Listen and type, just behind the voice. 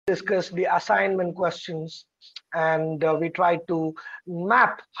discuss the assignment questions, and we try to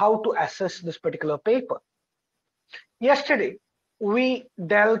map how to assess this particular paper. Yesterday, we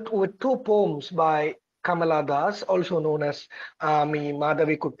dealt with two poems by Kamala Das, also known as Me,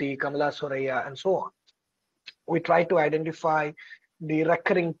 Madhavi Kutti, Kamala Soraya, and so on. We try to identify the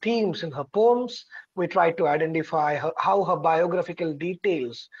recurring themes in her poems. We try to identify how her biographical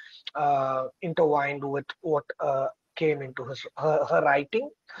details intertwined with what came into her writing.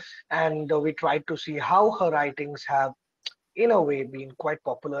 And we try to see how her writings have, in a way, been quite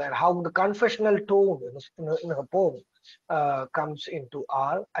popular, and how the confessional tone in her poem comes into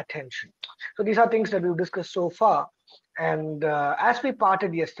our attention. So these are things that we've discussed so far. And as we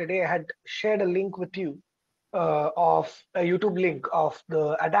parted yesterday, I had shared a link with you of a YouTube link of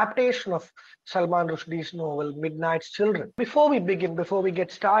the adaptation of Salman Rushdie's novel Midnight's Children. Before we begin, before we get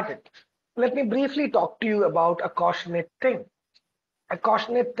started, let me briefly talk to you about a cautionate thing. A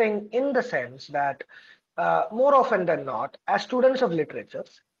cautionate thing in the sense that more often than not, as students of literature,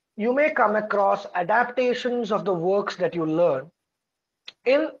 you may come across adaptations of the works that you learn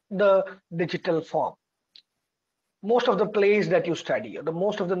in the digital form. Most of the plays that you study, or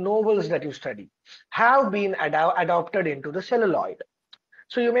most of the novels that you study, have been adopted into the celluloid.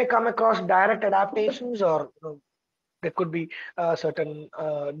 So you may come across direct adaptations, or there could be certain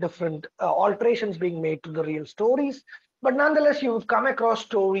different alterations being made to the real stories. But nonetheless, you've come across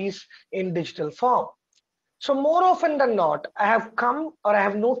stories in digital form. So more often than not, I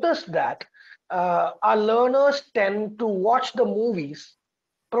have noticed that our learners tend to watch the movies,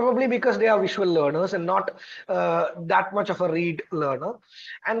 probably because they are visual learners and not that much of a read learner,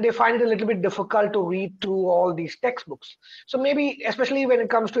 and they find it a little bit difficult to read through all these textbooks. So maybe, especially when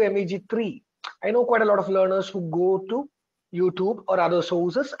it comes to MEG 3, I know quite a lot of learners who go to YouTube or other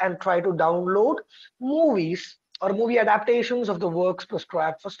sources and try to download movies or movie adaptations of the works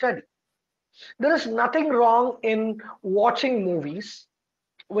prescribed for study. There is nothing wrong in watching movies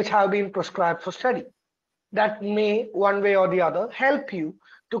which have been prescribed for study. That may, one way or the other, help you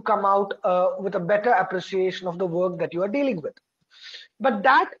to come out with a better appreciation of the work that you are dealing with. But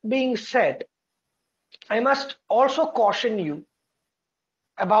that being said, I must also caution you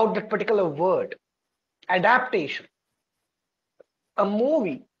about that particular word, adaptation. A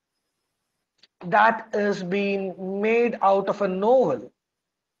movie that is being made out of a novel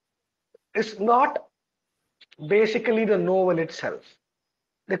is not basically the novel itself.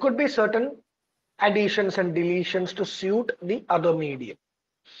 There could be certain additions and deletions to suit the other medium.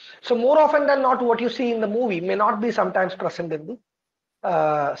 So more often than not, what you see in the movie may not be sometimes present in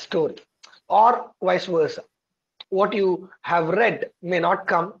the story, or vice versa. What you have read may not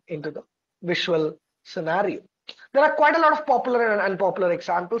come into the visual scenario. There are quite a lot of popular and unpopular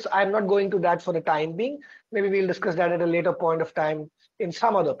examples. I'm not going to that for the time being. Maybe we'll discuss that at a later point of time in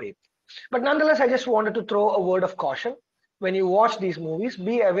some other paper. But nonetheless, I just wanted to throw a word of caution. When you watch these movies,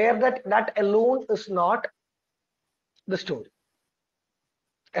 be aware that that alone is not the story.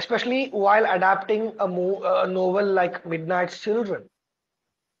 Especially while adapting a novel like Midnight's Children.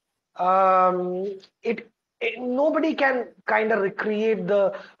 Nobody can kind of recreate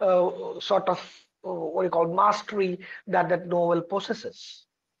the sort of what you call mastery that novel possesses.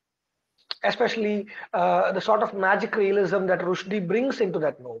 Especially the sort of magic realism that Rushdie brings into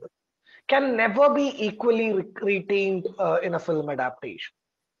that novel can never be equally retained in a film adaptation.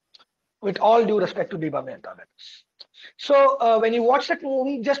 With all due respect to Diba Mehta. So when you watch that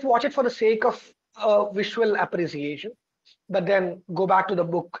movie, just watch it for the sake of visual appreciation, but then go back to the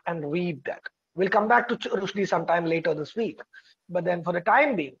book and read that. We'll come back to Rushdie sometime later this week. But then for the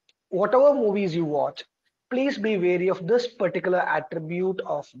time being, whatever movies you watch, please be wary of this particular attribute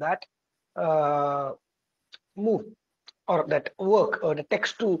of that movie or that work or the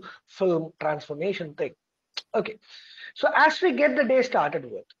text to film transformation thing. Okay, so as we get the day started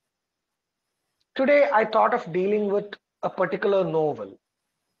with, today I thought of dealing with a particular novel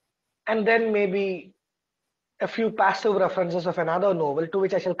and then maybe a few passive references of another novel to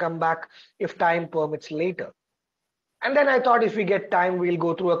which I shall come back if time permits later. And then I thought if we get time, we'll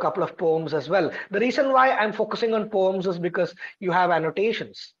go through a couple of poems as well. The reason why I'm focusing on poems is because you have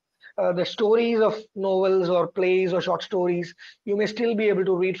annotations. The stories of novels or plays or short stories, you may still be able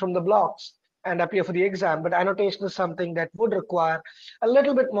to read from the blocks and appear for the exam, but annotation is something that would require a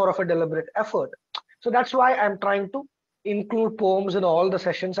little bit more of a deliberate effort. So that's why I'm trying to include poems in all the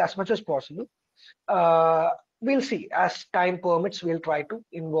sessions as much as possible. We'll see, as time permits, we'll try to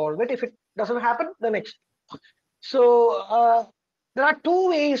involve it. If it doesn't happen, the next. So there are two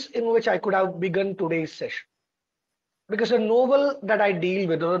ways in which I could have begun today's session. Because a novel that I deal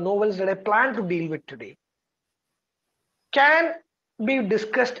with, or the novels that I plan to deal with today, can be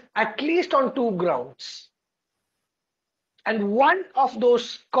discussed at least on two grounds. And one of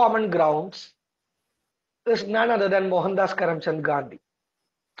those common grounds is none other than Mohandas Karamchand Gandhi.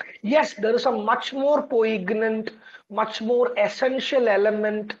 Yes, there is a much more poignant, much more essential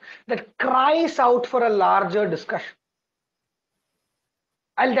element that cries out for a larger discussion.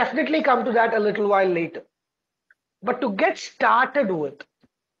 I'll definitely come to that a little while later. But to get started with,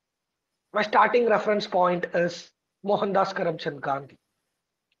 my starting reference point is Mohandas Karamchand Gandhi,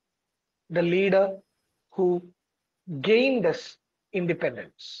 the leader who gained us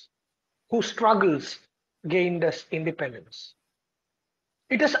independence, whose struggles gained us independence.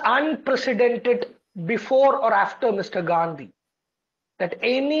 It is unprecedented before or after Mr. Gandhi that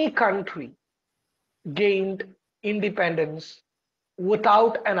any country gained independence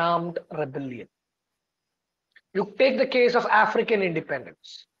without an armed rebellion. You take the case of African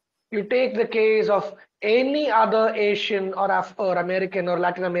independence. You take the case of any other Asian or American or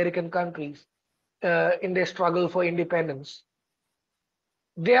Latin American countries in their struggle for independence.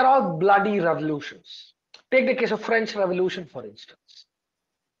 They are all bloody revolutions. Take the case of French Revolution, for instance.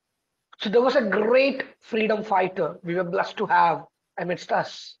 So there was a great freedom fighter we were blessed to have amidst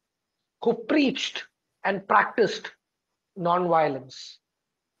us who preached and practiced non-violence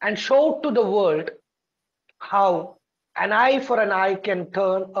and showed to the world how an eye for an eye can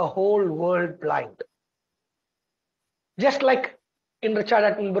turn a whole world blind. Just like in Richard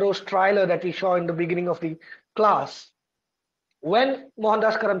Attenborough's trailer that we saw in the beginning of the class, when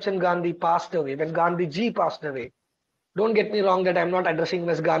Mohandas Karamchand Gandhi passed away, when Gandhiji passed away, don't get me wrong that I'm not addressing him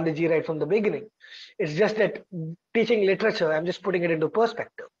as Gandhiji right from the beginning. It's just that teaching literature, I'm just putting it into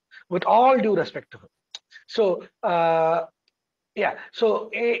perspective with all due respect to him. So, yeah,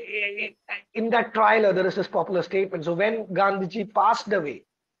 so in that trailer, there is this popular statement. So when Gandhiji passed away,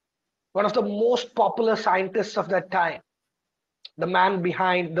 one of the most popular scientists of that time, the man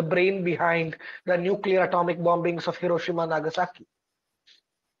behind, the brain behind the nuclear atomic bombings of Hiroshima and Nagasaki,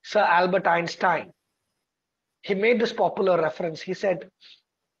 Sir Albert Einstein, he made this popular reference. He said,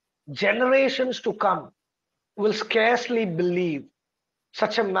 generations to come will scarcely believe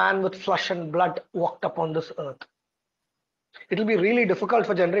such a man with flesh and blood walked upon this earth. It will be really difficult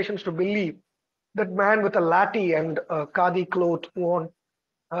for generations to believe that man with a lathi and a khadi cloth worn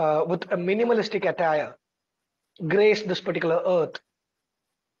with a minimalistic attire graced this particular earth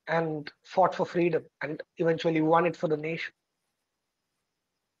and fought for freedom and eventually won it for the nation.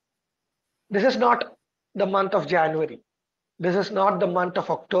 This is not the month of January. This is not the month of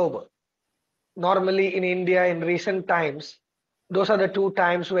October. Normally in India in recent times, those are the two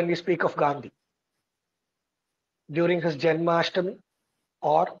times when we speak of Gandhi. During his Janmashtami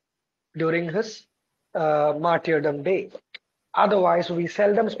or during his martyrdom day. Otherwise, we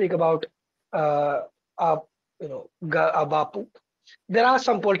seldom speak about Bapu. There are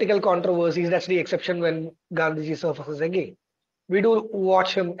some political controversies. That's the exception when Gandhiji surfaces again. We do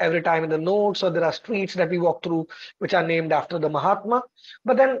watch him every time in the notes, or there are streets that we walk through which are named after the Mahatma.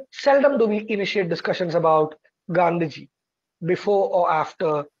 But then seldom do we initiate discussions about Gandhiji before or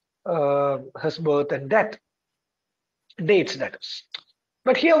after his birth and death. Dates, that is.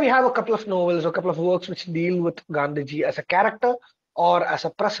 But here we have a couple of novels, a couple of works which deal with Gandhiji as a character or as a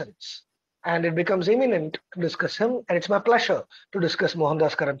presence. And it becomes imminent to discuss him, and it's my pleasure to discuss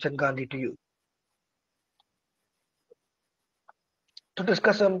Mohandas Karamchand Gandhi to you. To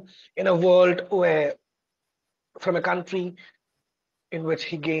discuss him in a world where, from a country in which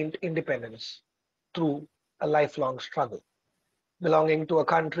he gained independence through a lifelong struggle, belonging to a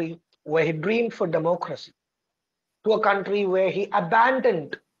country where he dreamed for democracy, to a country where he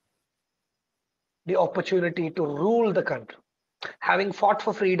abandoned the opportunity to rule the country. Having fought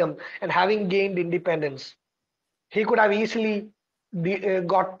for freedom and having gained independence, he could have easily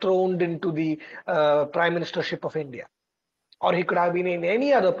got thrown into the Prime Ministership of India, or he could have been in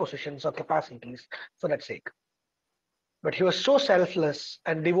any other positions or capacities for that sake. But he was so selfless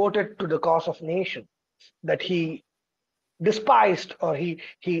and devoted to the cause of nation that he despised or he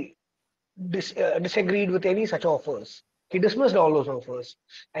disagreed with any such offers. He dismissed all those offers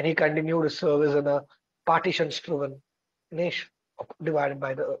and he continued his service in a partition-striven nation divided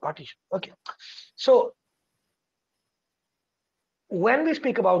by the partition. Okay, so when we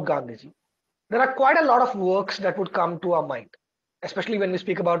speak about Gandhiji, there are quite a lot of works that would come to our mind, especially when we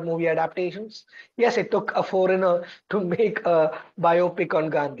speak about movie adaptations. Yes, it took a foreigner to make a biopic on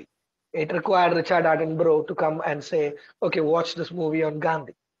Gandhi. It required Richard Attenborough to come and say, okay, watch this movie on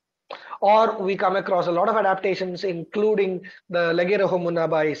Gandhi. Or we come across a lot of adaptations, including the Lage Raho Munna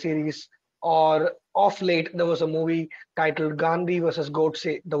Bhai series, or of late, there was a movie titled Gandhi versus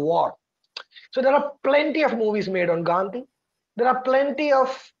Godse, The War. So there are plenty of movies made on Gandhi. There are plenty of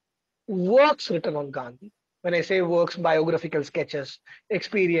works written on Gandhi. When I say works, biographical sketches,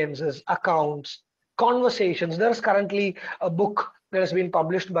 experiences, accounts, conversations. There's currently a book that has been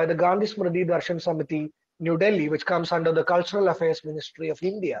published by the Gandhi Smriti Darshan Samiti, New Delhi, which comes under the Cultural Affairs Ministry of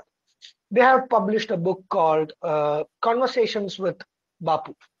India. They have published a book called Conversations with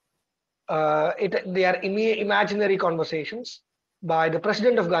Bapu. They are imaginary conversations by the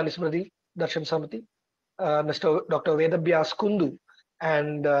president of Gandhi Smriti Darshan Samiti, Mr. Dr. Vedavyas Kundu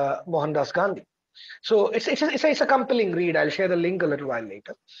and Mohandas Gandhi. So it's a compelling read. I'll share the link a little while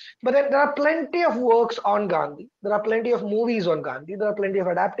later. But then there are plenty of works on Gandhi. There are plenty of movies on Gandhi. There are plenty of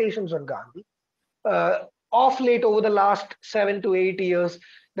adaptations on Gandhi. Of late, over the last 7 to 8 years,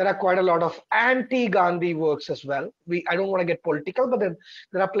 there are quite a lot of anti-Gandhi works as well. I don't want to get political, but then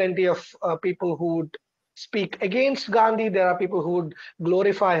there are plenty of people who would speak against Gandhi. There are people who would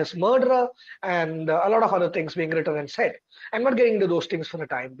glorify his murderer, and a lot of other things being written and said. I'm not getting into those things for the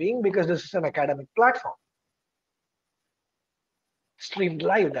time being because this is an academic platform. Streamed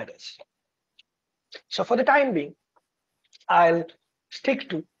live, that is. So for the time being, I'll stick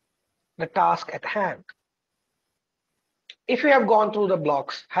to the task at hand. If you have gone through the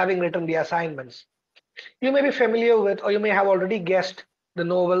blocks, having written the assignments, you may be familiar with, or you may have already guessed the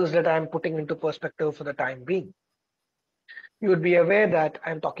novels that I'm putting into perspective for the time being. You would be aware that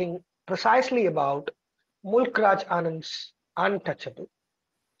I'm talking precisely about Mulk Raj Anand's Untouchable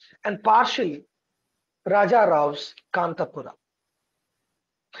and partially Raja Rao's Kantapura.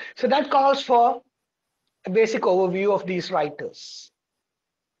 So that calls for a basic overview of these writers.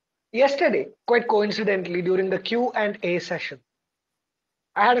 Yesterday, quite coincidentally, during the Q&A session,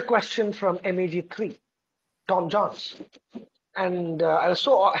 I had a question from MEG3, Tom Jones. And I was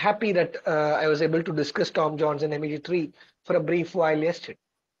so happy that I was able to discuss Tom Jones and MEG3 for a brief while yesterday.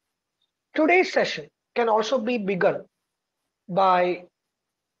 Today's session can also be begun by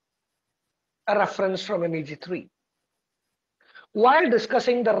a reference from MEG3. While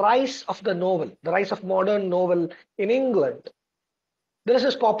discussing the rise of the novel, the rise of modern novel in England, there is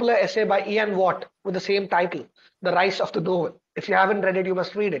this popular essay by Ian Watt with the same title, The Rise of the Novel. If you haven't read it, you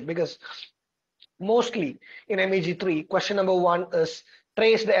must read it, because mostly in MEG3, question number 1 is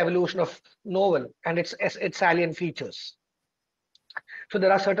trace the evolution of novel and its salient features. So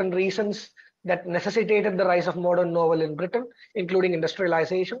there are certain reasons that necessitated the rise of modern novel in Britain, including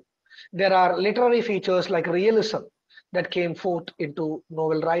industrialization. There are literary features like realism that came forth into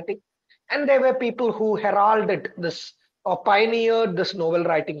novel writing. And there were people who heralded this or pioneered this novel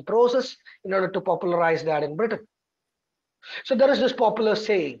writing process in order to popularize that in Britain. So there is this popular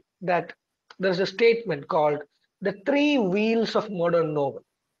saying that there's a statement called the 3 wheels of modern novel.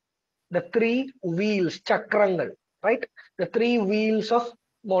 The 3 wheels, chakrangal, right? The 3 wheels of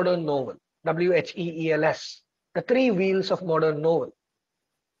modern novel, WHEELS, the 3 wheels of modern novel.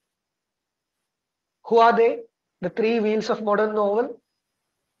 Who are they? The 3 wheels of modern novel?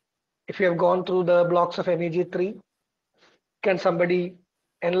 If you have gone through the blocks of MEG3, can somebody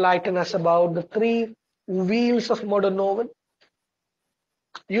enlighten us about the 3 wheels of modern novel?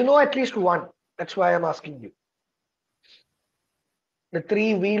 You know at least one. That's why I'm asking you. The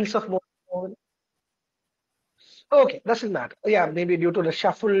 3 wheels of modern novel. Okay, doesn't matter. Yeah, maybe due to the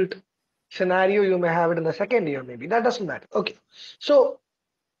shuffled scenario, you may have it in the second year, maybe. That doesn't matter. Okay. So,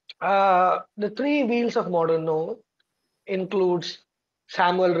 the 3 wheels of modern novel includes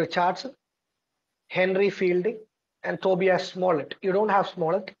Samuel Richardson, Henry Fielding, and Tobias Smollett. You don't have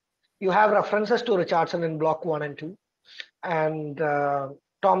Smollett. You have references to Richardson in block 1 and 2. And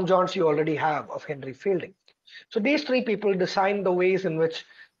Tom Jones you already have of Henry Fielding. So these 3 people designed the ways in which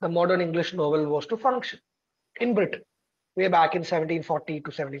the modern English novel was to function in Britain, way back in 1740 to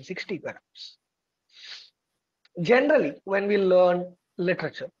 1760 perhaps. Generally, when we learn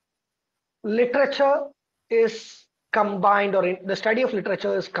literature, literature is combined, or the study of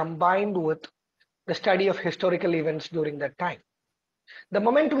literature is combined with the study of historical events during that time. The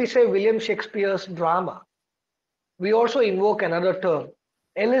moment we say William Shakespeare's drama, we also invoke another term,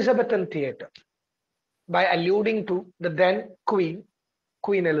 Elizabethan theatre, by alluding to the then Queen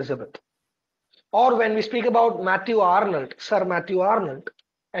Elizabeth. Or when we speak about Matthew Arnold, Sir Matthew Arnold,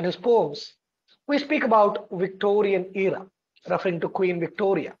 and his poems, we speak about Victorian era, referring to Queen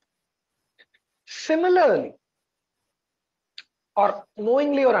Victoria. Similarly, or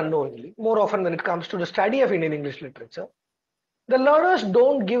knowingly or unknowingly, more often when it comes to the study of Indian English literature, the learners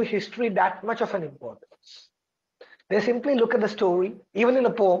don't give history that much of an importance. They simply look at the story, even in a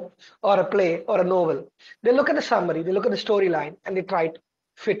poem or a play or a novel. They look at the summary, they look at the storyline, and they try to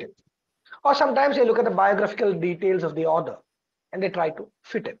fit it. Or sometimes they look at the biographical details of the author and they try to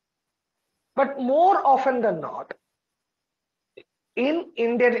fit it. But more often than not, In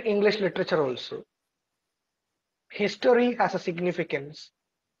Indian English literature also, history has a significance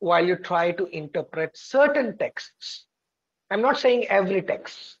while you try to interpret certain texts. I'm not saying every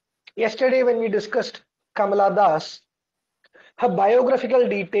text. Yesterday, when we discussed Kamala Das, her biographical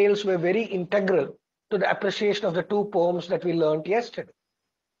details were very integral to the appreciation of the two poems that we learnt yesterday.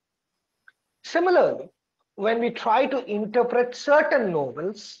 Similarly, when we try to interpret certain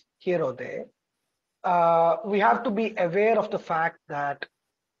novels here or there, we have to be aware of the fact that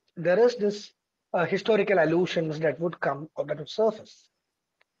there is this historical allusions that would come or that would surface.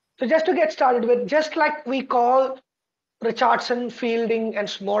 So just to get started with, just like we call Richardson, Fielding, and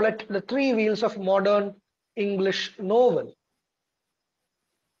Smollett the three wheels of modern English novel.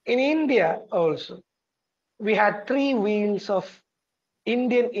 In India also, we had three wheels of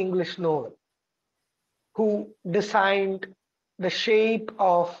Indian English novel who designed the shape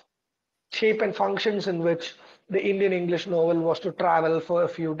and functions in which the Indian English novel was to travel for a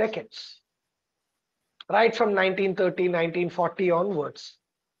few decades. Right from 1930, 1940 onwards,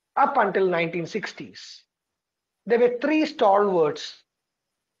 up until 1960s. There were three stalwarts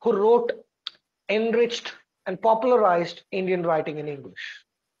who wrote, enriched, and popularized Indian writing in English.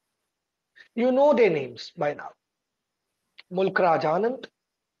 You know their names by now. Mulkraj Anand,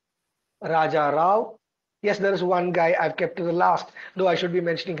 Raja Rao. Yes, there is one guy I've kept to the last, though I should be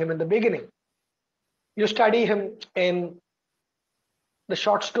mentioning him in the beginning. You study him in the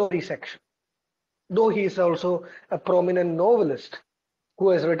short story section, though he is also a prominent novelist who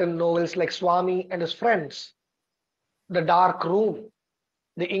has written novels like Swami and His Friends, The Dark Room,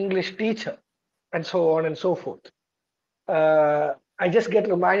 The English Teacher, and so on and so forth. I just get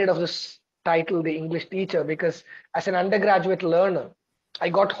reminded of this title, The English Teacher, because as an undergraduate learner, I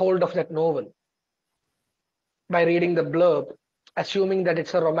got hold of that novel by reading the blurb, assuming that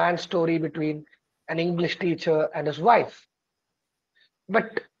it's a romance story between an English teacher and his wife.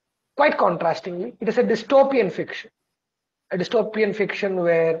 But quite contrastingly, it is a dystopian fiction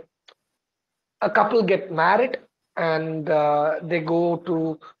where a couple get married and they go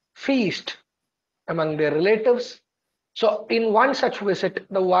to feast among their relatives. So in one such visit,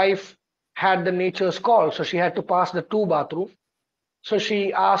 the wife had the nature's call, so she had to pass the two bathroom. So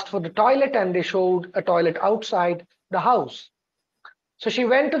she asked for the toilet and they showed a toilet outside the house. So she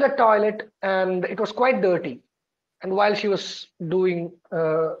went to the toilet and it was quite dirty. And while she was doing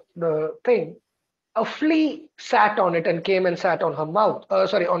the thing, a flea sat on it and came and sat on her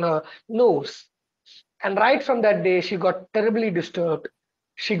on her nose. And right from that day, she got terribly disturbed.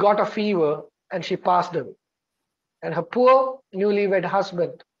 She got a fever and she passed away. And her poor newlywed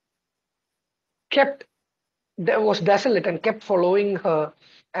husband was desolate and kept following her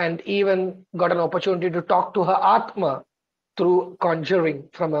and even got an opportunity to talk to her Atma through conjuring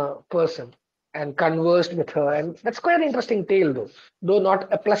from a person and conversed with her. And that's quite an interesting tale, though not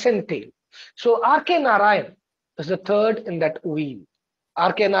a pleasant tale. So R.K. Narayan is the third in that wheel.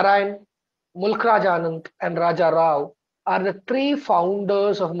 R.K. Narayan, Mulkraj Anand, and Raja Rao are the three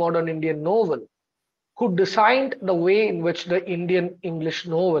founders of modern Indian novel who designed the way in which the Indian English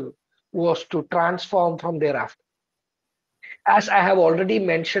novel was to transform from thereafter. As I have already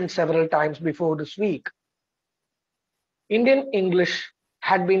mentioned several times before this week, Indian English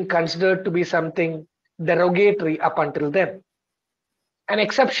had been considered to be something derogatory up until then. An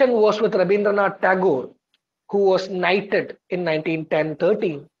exception was with Rabindranath Tagore, who was knighted in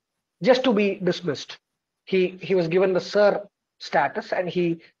 1910-13 just to be dismissed. He was given the Sir status and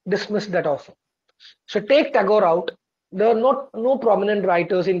he dismissed that offer. So take Tagore out, there are no prominent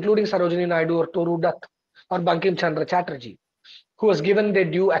writers, including Sarojini Naidu or Toru Dutt or Bankim Chandra Chatterjee, who was given their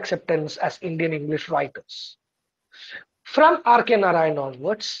due acceptance as Indian English writers. From R.K. Narayan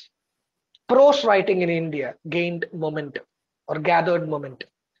onwards, prose writing in India gained momentum or gathered momentum.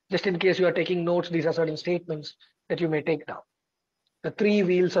 Just in case you are taking notes, these are certain statements that you may take down. The three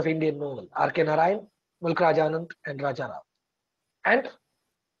wheels of Indian novel, R.K. Narayan, Mulkraj Anand, and Raja Rao. And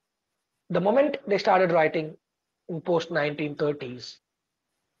the moment they started writing in post-1930s,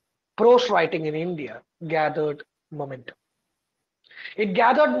 prose writing in India gathered momentum. It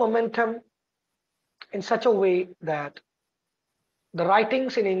gathered momentum in such a way that the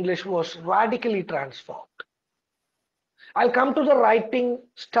writings in English was radically transformed. I'll come to the writing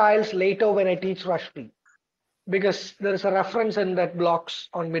styles later when I teach Rushdie, because there is a reference in that blocks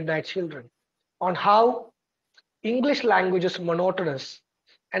on Midnight Children on how English language is monotonous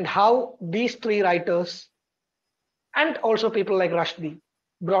and how these three writers and also people like Rushdie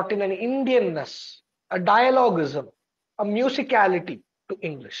brought in an Indianness, a dialogism, a musicality to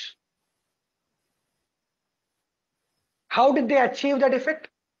English. How did they achieve that effect?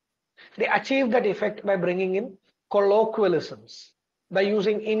 They achieved that effect by bringing in colloquialisms, by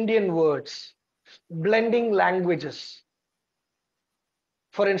using Indian words, blending languages.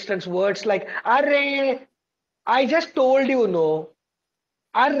 For instance, words like "arre," I just told you no.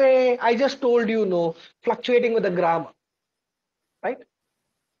 "Arre," I just told you no. Fluctuating with the grammar, right?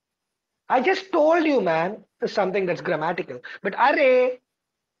 I just told you, man, is something that's grammatical. But "arre,"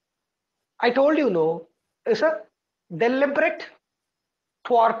 I told you no, is a deliberate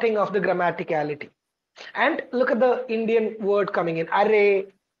thwarting of the grammaticality. And look at the Indian word coming in. "Arre,"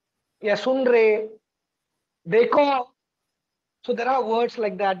 ya sun re, dekho. So there are words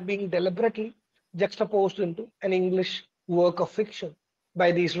like that being deliberately juxtaposed into an English work of fiction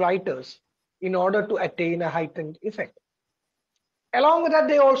by these writers in order to attain a heightened effect. Along with that,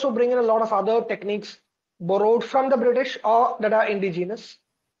 they also bring in a lot of other techniques borrowed from the British or that are indigenous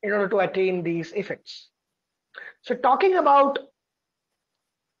in order to attain these effects. So talking about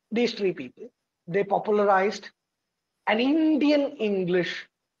these three people, they popularized an Indian English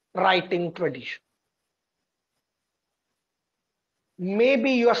writing tradition. Maybe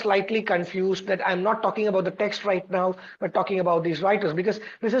you are slightly confused that I'm not talking about the text right now, but talking about these writers, because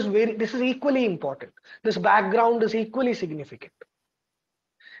this is equally important. This background is equally significant.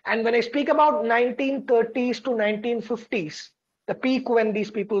 And when I speak about 1930s to 1950s, the peak when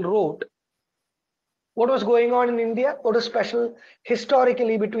these people wrote, what was going on in India? What is special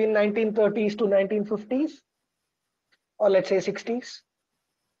historically between 1930s to 1950s? Or let's say 60s?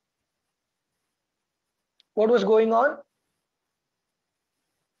 What was going on?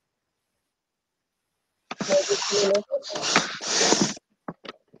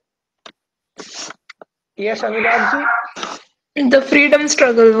 Yes, Anuragji? The freedom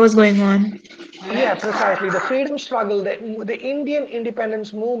struggle was going on. Yeah, precisely. The freedom struggle, the Indian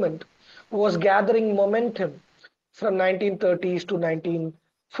independence movement was gathering momentum from 1930s to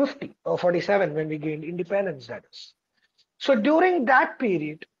 1950 or 47 when we gained independence, that is. So during that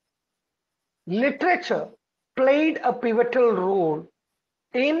period, literature played a pivotal role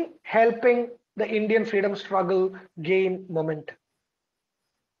in helping the Indian freedom struggle gain momentum.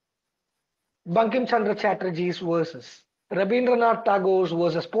 Bankim Chandra Chatterjee's verses, Rabindranath Tagore's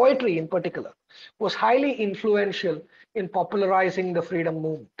verses, poetry in particular, was highly influential in popularizing the freedom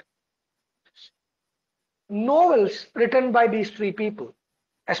movement. Novels written by these three people,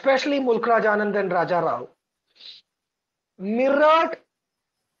 especially Mulk Raj Anand and Raja Rao, mirrored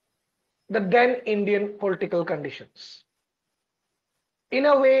the then Indian political conditions. In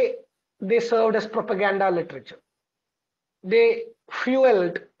a way, they served as propaganda literature. They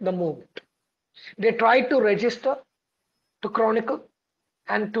fueled the movement. They tried to register, to chronicle,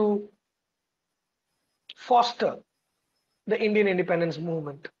 and to foster the Indian independence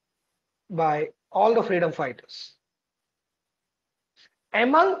movement by all the freedom fighters.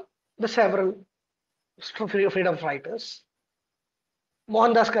 Among the several freedom fighters,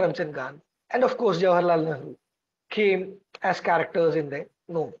 Mohandas Karamchand Gandhi and of course Jawaharlal Nehru came as characters in their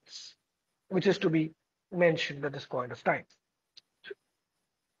novels, which is to be mentioned at this point of time.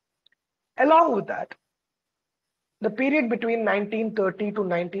 Along with that, the period between 1930 to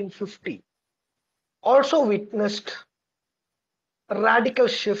 1950 also witnessed a radical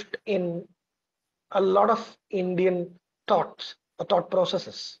shift in a lot of Indian thoughts or thought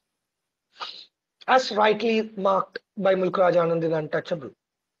processes, as rightly marked by Mulk Raj Anand in Untouchable.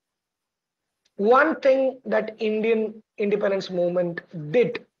 One thing that Indian independence movement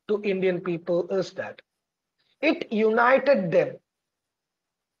did to Indian people is that it united them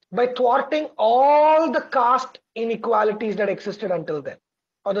by thwarting all the caste inequalities that existed until then,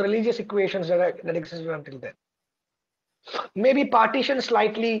 or the religious equations that existed until then. Maybe partition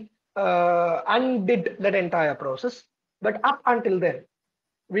slightly undid that entire process, but up until then,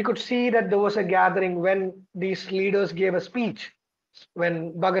 we could see that there was a gathering when these leaders gave a speech,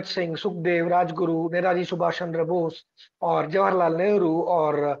 when Bhagat Singh, Sukhdev, Rajguru, Netaji Subhash Chandra Bose, or Jawaharlal Nehru,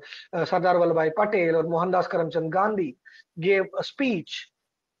 or Sardar Vallabhbhai Patel, or Mohandas Karamchand Gandhi gave a speech.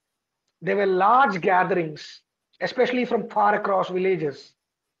 There were large gatherings, especially from far across villages.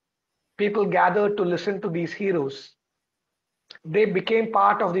 People gathered to listen to these heroes. They became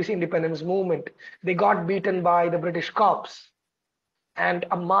part of this independence movement. They got beaten by the British cops, and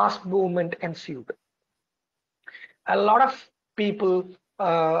a mass movement ensued. A lot of people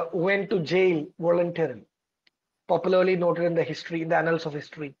went to jail voluntarily, popularly noted in the history, in the annals of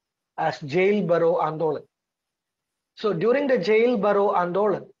history, as Jail Baro Andolan. So during the Jail Baro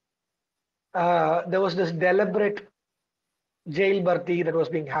Andolan, there was this deliberate jail bharti that was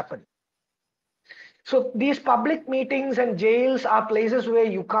being happened. So these public meetings and jails are places where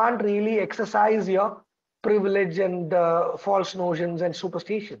you can't really exercise your privilege and false notions and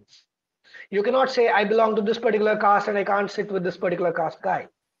superstitions. You cannot say I belong to this particular caste and I can't sit with this particular caste guy.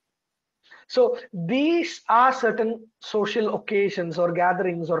 So these are certain social occasions or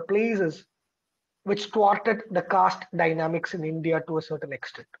gatherings or places which thwarted the caste dynamics in India to a certain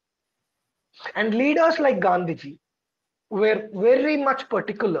extent. And leaders like Gandhiji were very much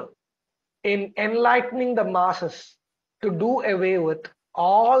particular in enlightening the masses to do away with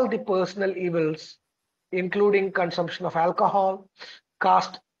all the personal evils, including consumption of alcohol,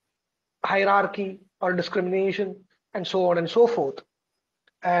 caste hierarchy or discrimination, and so on and so forth.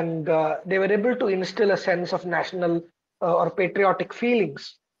 And they were able to instill a sense of national or patriotic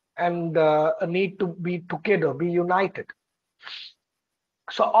feelings and a need to be together, be united.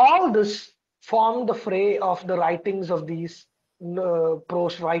 So all this formed the fray of the writings of these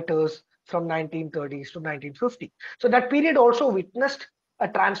prose writers from 1930s to 1950. So that period also witnessed a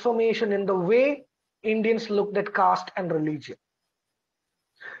transformation in the way Indians looked at caste and religion.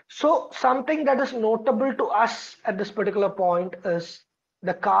 So something that is notable to us at this particular point is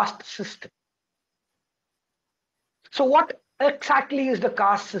the caste system. So what exactly is the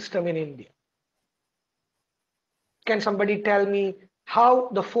caste system in India? Can somebody tell me how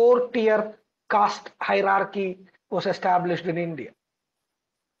the four-tier caste hierarchy was established in India?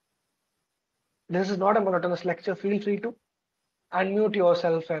 This is not a monotonous lecture. Feel free to unmute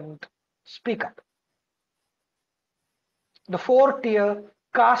yourself and speak up. The four-tier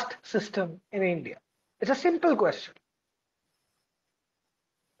caste system in India. It's a simple question.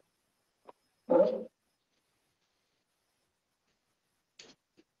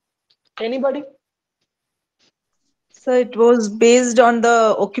 Anybody? So it was based on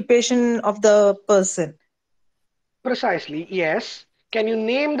the occupation of the person. Precisely, yes. Can you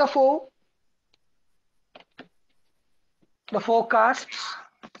name the four? The four castes,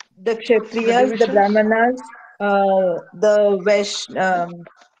 The the Kshatriyas, the divisions? Brahmanas, the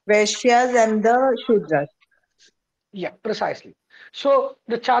Vaishyas, and the Shudras. Yeah, precisely. So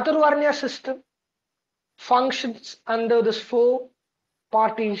the Chaturvarnya system functions under this four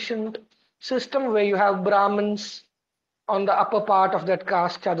partitioned system where you have Brahmins on the upper part of that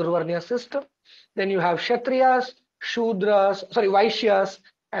caste Chaturvarnya system. Then you have Kshatriyas, Vaishyas,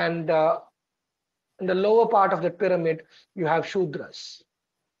 and in the lower part of the pyramid, you have Shudras.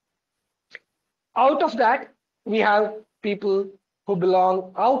 Out of that, we have people who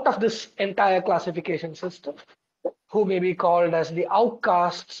belong out of this entire classification system, who may be called as the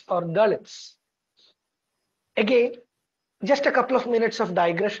outcasts or Dalits. Again, just a couple of minutes of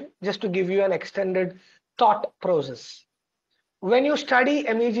digression, just to give you an extended thought process. When you study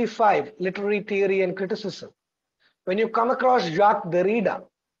MEG 5, Literary Theory and Criticism, when you come across Jacques Derrida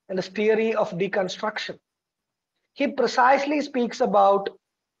and his theory of deconstruction, he precisely speaks about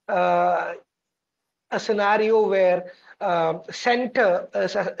a scenario where center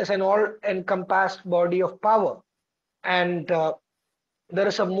is an all-encompassed body of power, and there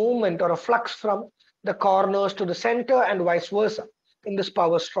is a movement or a flux from the corners to the center and vice versa in this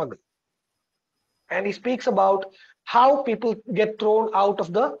power struggle. And he speaks about how people get thrown out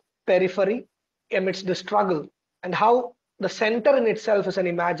of the periphery amidst the struggle, and how the center in itself is an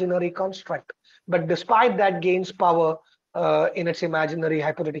imaginary construct, but despite that gains power in its imaginary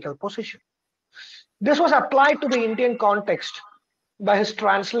hypothetical position. This was applied to the Indian context by his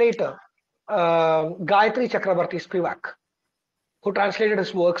translator, Gayatri Chakrabarti Spivak, who translated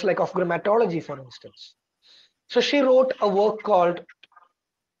his works like of grammatology, for instance. So she wrote a work called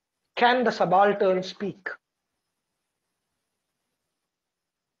Can the Subaltern Speak?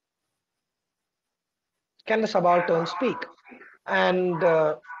 Can the Subaltern Speak? And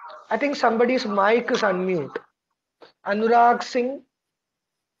I think somebody's mic is unmute. Anurag Singh.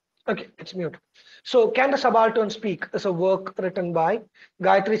 Okay, it's mute. So, Can the Subaltern Speak is a work written by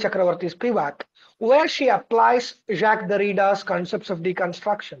Gayatri Chakravarti Spivak, where she applies Jacques Derrida's concepts of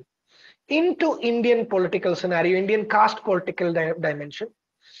deconstruction into Indian political scenario, Indian caste political dimension.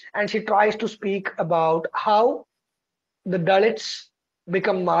 And she tries to speak about how the Dalits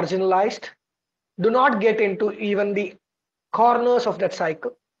become marginalized, do not get into even the corners of that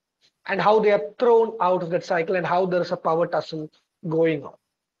cycle, and how they are thrown out of that cycle, and how there is a power tussle going on.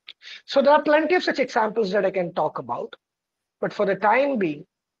 So there are plenty of such examples that I can talk about, but for the time being,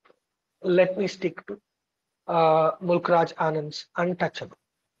 let me stick to Mulkraj Anand's Untouchable.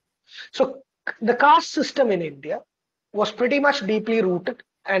 So the caste system in India was pretty much deeply rooted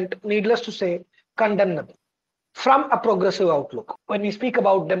and, needless to say, condemnable from a progressive outlook. When we speak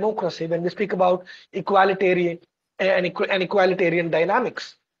about democracy, when we speak about equalitarian and equalitarian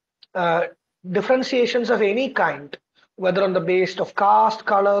dynamics, differentiations of any kind, whether on the basis of caste,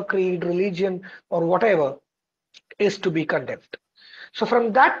 color, creed, religion, or whatever, is to be condemned. So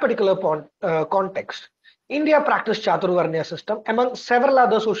from that particular context, India practiced Chaturvarnya system among several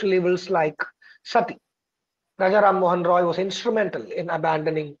other social evils like sati. Raja Ram Mohan Roy was instrumental in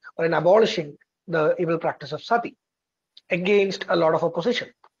abandoning or in abolishing the evil practice of sati against a lot of opposition.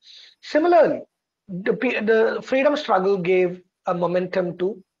 Similarly, the freedom struggle gave a momentum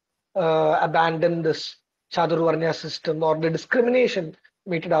to abandon this Chaturvarnya system or the discrimination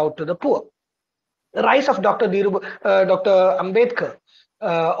meted out to the poor. The rise of Dr. Ambedkar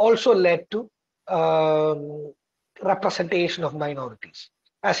also led to representation of minorities,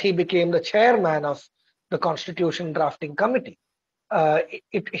 as he became the chairman of the Constitution Drafting Committee.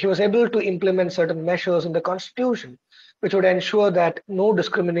 He was able to implement certain measures in the Constitution which would ensure that no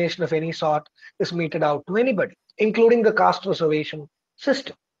discrimination of any sort is meted out to anybody, including the caste reservation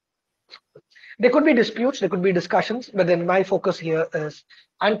system. There could be disputes, there could be discussions, but then my focus here is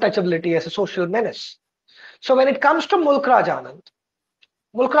untouchability as a social menace. So when it comes to Mulk Raj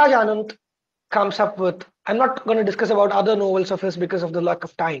Anand comes up with, I'm not going to discuss about other novels of his because of the lack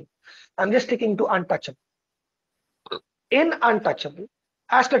of time. I'm just sticking to Untouchable. In Untouchable,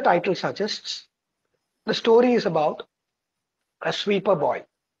 as the title suggests, the story is about a sweeper boy.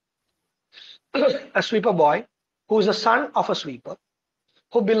 A sweeper boy who is the son of a sweeper,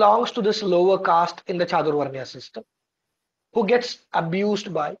 who belongs to this lower caste in the Chaturvarnya system, who gets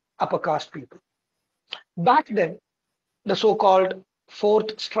abused by upper caste people. Back then, the so-called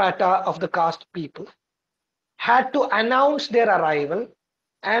fourth strata of the caste people had to announce their arrival,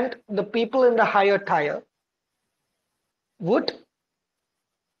 and the people in the higher tier would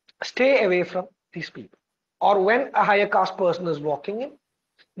stay away from these people. Or when a higher caste person is walking in,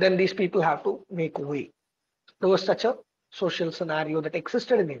 then these people have to make way. There was such a social scenario that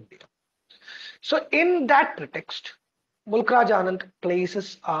existed in India. So in that pretext, Mulk Raj Anand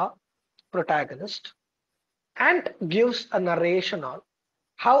places our protagonist and gives a narration on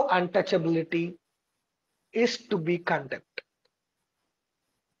how untouchability is to be condemned.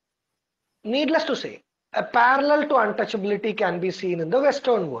 Needless to say, a parallel to untouchability can be seen in the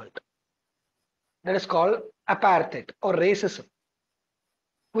Western world. That is called apartheid or racism,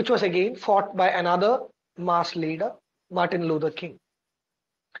 which was again fought by another mass leader, Martin Luther King.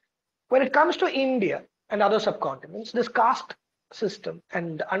 When it comes to India and other subcontinents, this caste system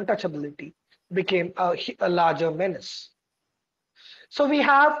and untouchability became a larger menace. So we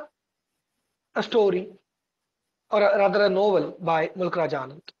have a story, or rather a novel by Mulk Raj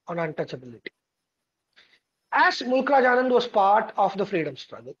Anand on untouchability. As Mulk Raj Anand was part of the freedom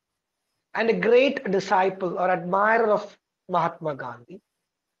struggle and a great disciple or admirer of Mahatma Gandhi,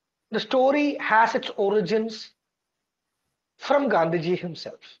 the story has its origins from Gandhiji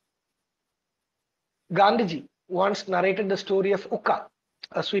himself. Gandhiji once narrated the story of Ukka,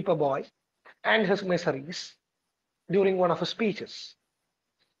 a sweeper boy, and his miseries during one of his speeches.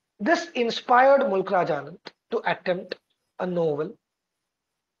 This inspired Mulk Raj Anand to attempt a novel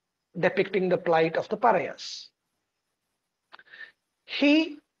depicting the plight of the pariahs.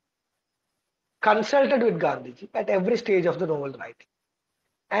 He consulted with Gandhiji at every stage of the novel writing,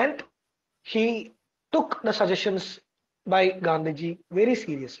 and he took the suggestions by Gandhiji very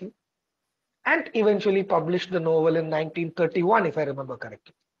seriously and eventually published the novel in 1931, if I remember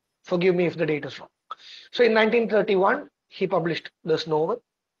correctly. Forgive me if the date is wrong. So in 1931, he published this novel,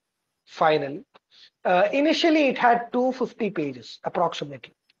 finally. Initially, it had 250 pages,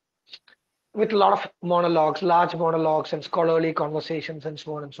 approximately, with a lot of monologues, large monologues and scholarly conversations and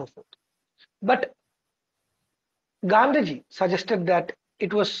so on and so forth. But Gandhiji suggested that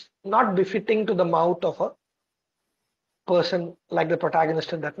it was not befitting to the mouth of a person like the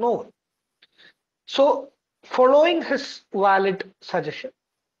protagonist in that novel. So, following his valid suggestion,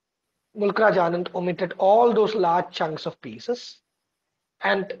 Mulk Raj Anand omitted all those large chunks of pieces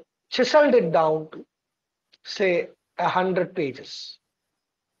and chiseled it down to, say, 100 pages.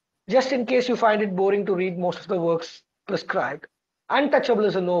 Just in case you find it boring to read most of the works prescribed, Untouchable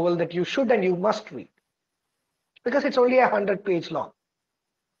is a novel that you should and you must read, because it's only 100 pages long.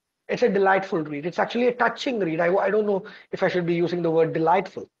 It's a delightful read. It's actually a touching read. I don't know if I should be using the word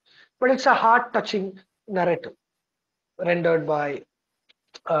delightful, but it's a heart-touching narrative rendered by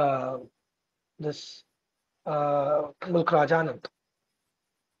this Mulk Raj Anand.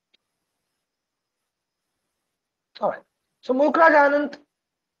 All right. So Mulk Raj Anand,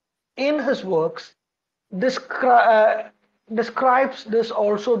 in his works, describes this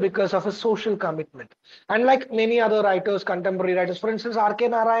also because of his social commitment. Unlike many other writers, contemporary writers, for instance, R.K.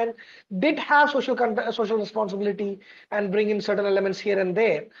 Narayan did have social responsibility and bring in certain elements here and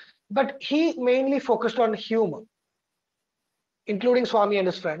there, but he mainly focused on humor, including Swami and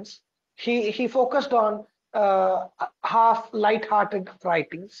his friends. He focused on half light-hearted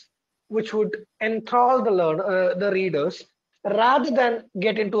writings, which would enthrall the readers, rather than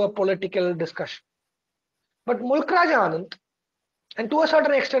get into a political discussion. But Mulk Raj Anand, and to a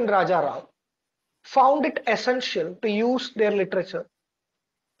certain extent Raja Rao, found it essential to use their literature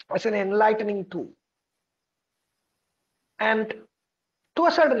as an enlightening tool. And to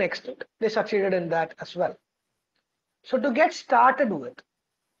a certain extent, they succeeded in that as well. So to get started with,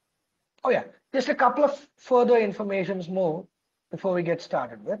 oh yeah, just a couple of further informations more before we get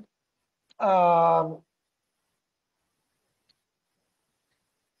started with.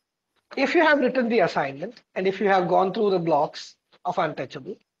 If you have written the assignment and if you have gone through the blocks of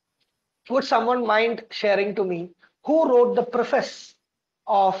Untouchable, would someone mind sharing to me who wrote the preface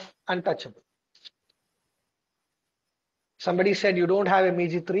of Untouchable? Somebody said you don't have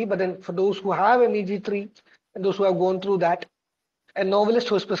MEG3, but then for those who have MEG3 and those who have gone through that, a novelist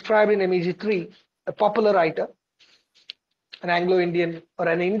who is prescribed in MEG3, a popular writer, an Anglo-Indian or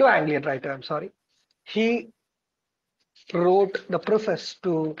an Indo-Anglian writer, I'm sorry, he wrote the preface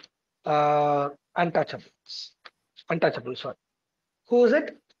to Untouchable. Sorry. Who is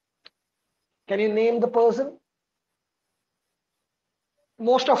it? Can you name the person?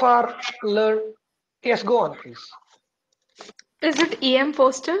 Most of our yes, go on, please. Is it E.M.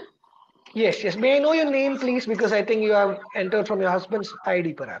 Foster? Yes. May I know your name, please? Because I think you have entered from your husband's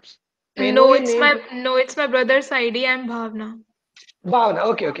ID, perhaps. No, it's my brother's ID. I'm Bhavna. Bhavna.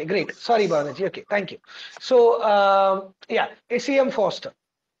 Okay, great. Sorry, Bhavna ji. Okay, thank you. So, yeah, it's E.M. Foster.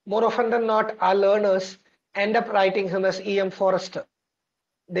 More often than not, our learners end up writing him as E.M. Forrester.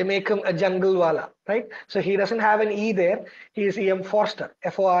 They make him a jungle wala, right? So he doesn't have an E there. He is E.M. Forster,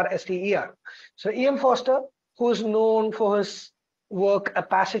 Forster. So E.M. Forster, who is known for his work A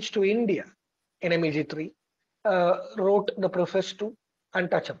Passage to India in MEG3, wrote the preface to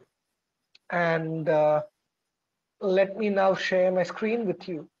Untouchable. And let me now share my screen with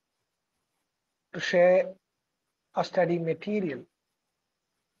you to share a study material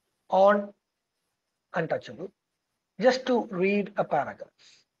on Untouchable, just to read a paragraph.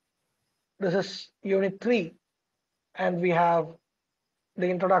 This is Unit 3, and we have the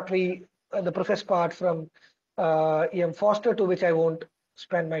introductory, the preface part from E.M. Foster, to which I won't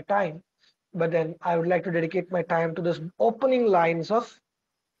spend my time, but then I would like to dedicate my time to this opening lines of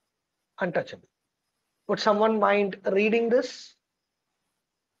Untouchable. Would someone mind reading this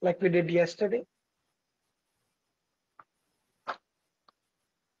like we did yesterday?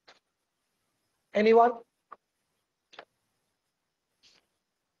 Anyone?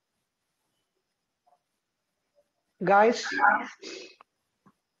 Guys?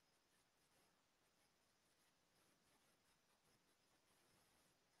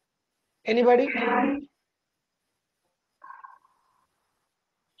 Anybody?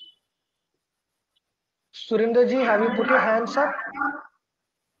 Surinder ji, have you put your hands up?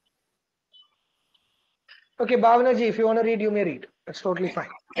 Okay, Bhavna ji, if you want to read, you may read. That's totally fine.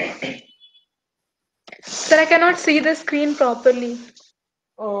 Sir, I cannot see the screen properly.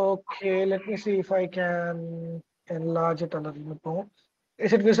 Okay, let me see if I can enlarge it a little bit more.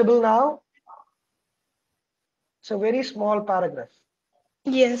 Is it visible now? It's a very small paragraph.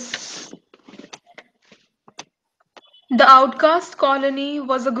 Yes. The outcast colony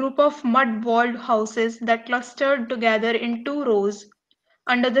was a group of mud-walled houses that clustered together in 2 rows,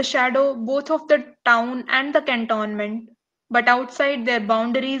 under the shadow both of the town and the cantonment, but outside their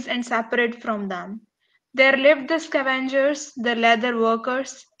boundaries and separate from them. There lived the scavengers, the leather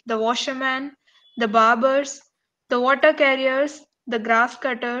workers, the washermen, the barbers, the water carriers, the grass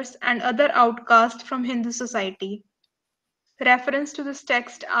cutters, and other outcasts from Hindu society. Reference to this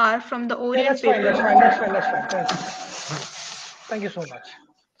text are from the Yeah, Orient that's fine. paper. That's fine. Thank you. Thank you so much.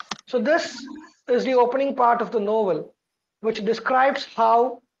 So this is the opening part of the novel, which describes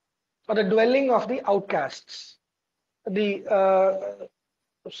how, or the dwelling of the outcasts, the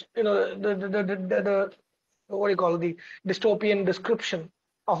the what do you call, the dystopian description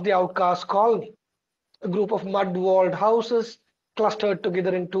of the outcast colony, a group of mud-walled houses clustered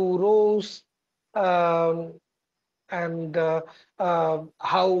together in 2 rows, and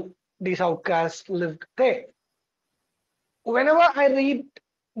how these outcasts lived there. Whenever I read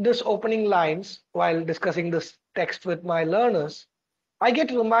this opening lines while discussing this text with my learners, I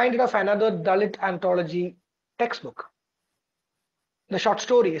get reminded of another Dalit anthology textbook. The short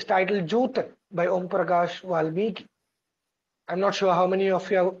story is titled Jutan by Om Prakash Valmiki. I'm not sure how many of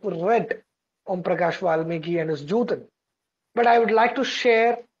you have read Om Prakash Valmiki and his Jutan, but I would like to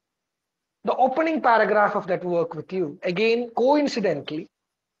share the opening paragraph of that work with you. Again, coincidentally,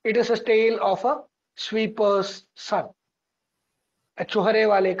 it is a tale of a sweeper's son, a chuhare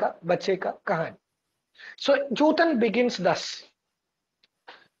wale ka bache ka kahani. So Jyotan begins thus.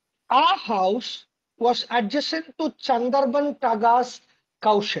 Our house was adjacent to Chandarban Taga's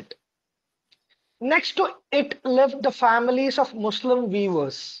cowshed. Next to it lived the families of Muslim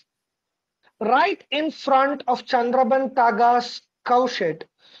weavers. Right in front of Chandraban Taga's cowshed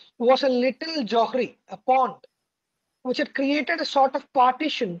was a little johri, a pond, which had created a sort of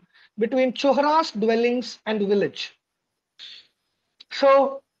partition between Chohra's dwellings and village.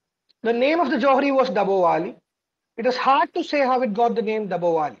 So the name of the johri was Dabowali. It is hard to say how it got the name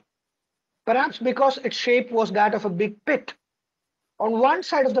Dabowali. Perhaps because its shape was that of a big pit. On one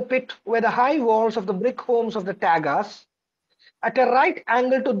side of the pit were the high walls of the brick homes of the Tagas. At a right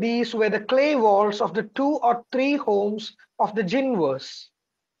angle to these were the clay walls of the 2 or 3 homes of the Jinvers.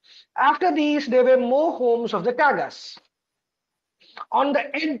 After these, there were more homes of the Tagas. On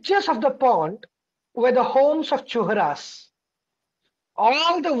the edges of the pond were the homes of Chuharas.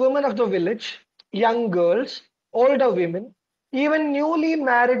 All the women of the village, young girls, older women, even newly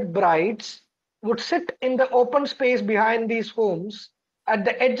married brides, would sit in the open space behind these homes at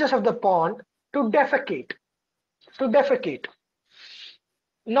the edges of the pond to defecate. To defecate.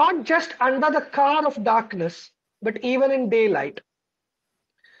 Not just under the cover of darkness, but even in daylight.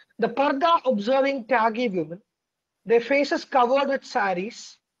 The Parda observing Tyagi women, their faces covered with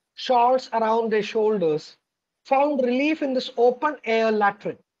saris, shawls around their shoulders, found relief in this open air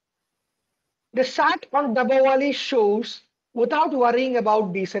latrine. They sat on Dabawali shores without worrying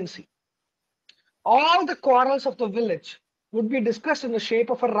about decency. All the quarrels of the village would be discussed in the shape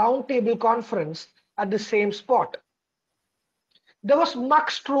of a round table conference at the same spot. There was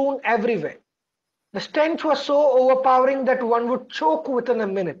muck strewn everywhere. The stench was so overpowering that one would choke within a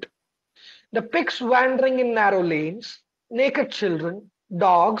minute. The pigs wandering in narrow lanes, naked children,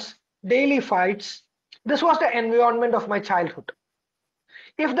 dogs, daily fights. This was the environment of my childhood.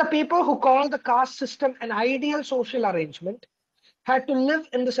 If the people who call the caste system an ideal social arrangement had to live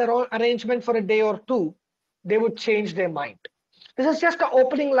in this arrangement for a day or two, they would change their mind. This is just the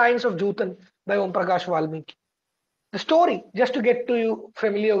opening lines of Jyotan by Om Prakash Valmiki. The story, just to get to you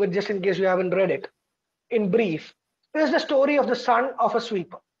familiar with, just in case you haven't read it, in brief, is the story of the son of a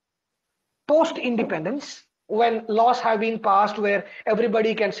sweeper. Post-independence, when laws have been passed where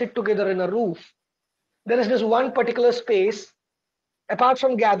everybody can sit together in a roof, there is this one particular space, apart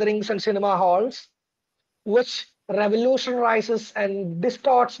from gatherings and cinema halls, which revolutionizes and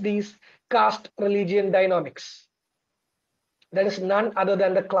distorts these caste religion dynamics. That is none other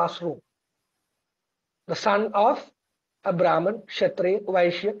than the classroom. The son of a Brahmin, Kshatriya,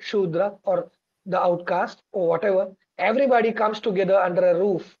 Vaishya, Shudra, or the outcast, or whatever, everybody comes together under a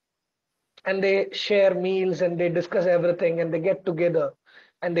roof and they share meals and they discuss everything and they get together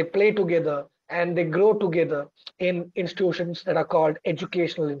and they play together and they grow together in institutions that are called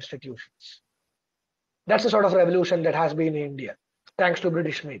educational institutions. That's the sort of revolution that has been in India, thanks to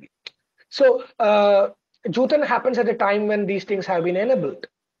British maybe. So Jyotan happens at a time when these things have been enabled.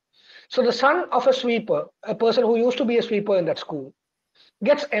 So the son of a sweeper, a person who used to be a sweeper in that school,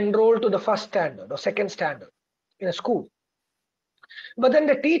 gets enrolled to the first standard or second standard in a school. But then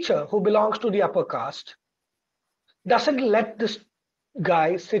the teacher, who belongs to the upper caste, doesn't let this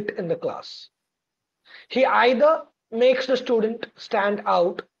guy sit in the class. He either makes the student stand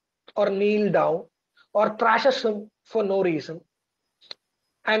out or kneel down or thrashes him for no reason.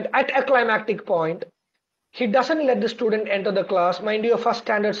 And at a climactic point, he doesn't let the student enter the class, mind you, a first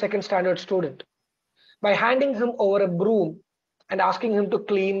standard, second standard student, by handing him over a broom and asking him to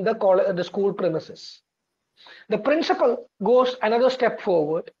clean the school premises. The principal goes another step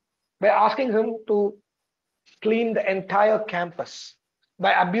forward by asking him to clean the entire campus,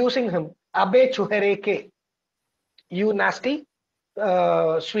 by abusing him, Abe Chuhereke, you nasty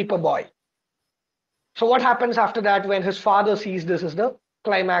sweeper boy. So what happens after that when his father sees this is the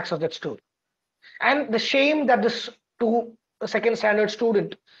climax of that story. And the shame that this second standard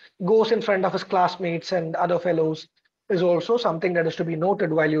student goes in front of his classmates and other fellows is also something that is to be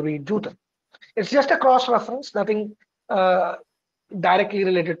noted while you read Jyotan. It's just a cross-reference, nothing directly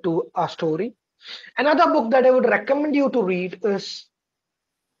related to our story. Another book that I would recommend you to read is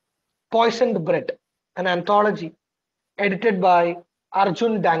Poisoned Bread, an anthology edited by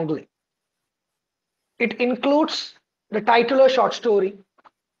Arjun Dangle. It includes the titular short story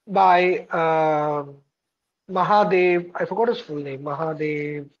by Mahadev, I forgot his full name,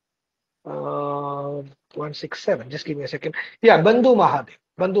 Mahadev 167, just give me a second. Yeah, Bandhu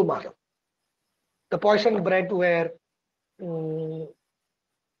Mahadev. The Poisoned Bread, where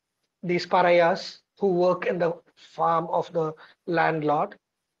these pariahs who work in the farm of the landlord,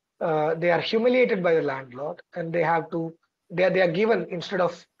 they are humiliated by the landlord and they are given, instead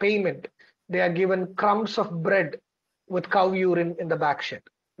of payment, they are given crumbs of bread with cow urine in the back shed.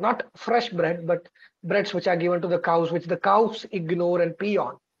 Not fresh bread, but breads which are given to the cows, which the cows ignore and pee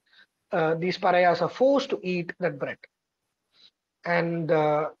on. These pariahs are forced to eat that bread. And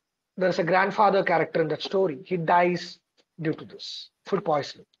there's a grandfather character in that story. He dies due to this food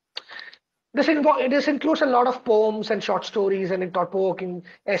poisoning. This includes a lot of poems and short stories and thought-provoking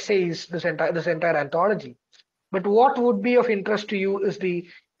essays, this entire anthology. But what would be of interest to you is the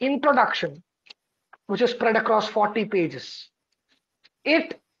introduction, which is spread across 40 pages.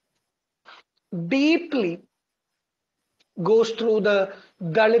 It deeply goes through the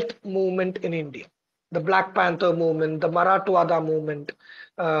Dalit movement in India, the Black Panther movement, the Marathwada movement,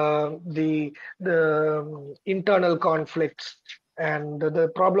 the internal conflicts, and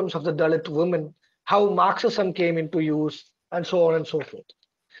the problems of the Dalit women, how Marxism came into use, and so on and so forth.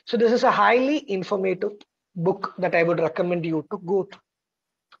 So this is a highly informative book that I would recommend you to go through.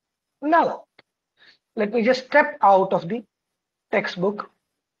 Now, let me just step out of the textbook,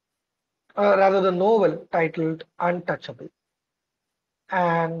 rather the novel titled Untouchable.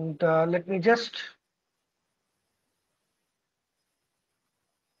 And let me just,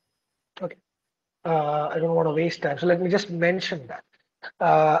 okay, I don't want to waste time. So let me just mention that.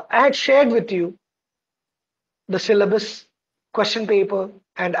 I had shared with you the syllabus, question paper,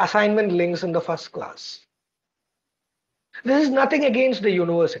 and assignment links in the first class. This is nothing against the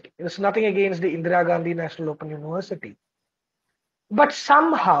university. It's nothing against the Indira Gandhi National Open University. But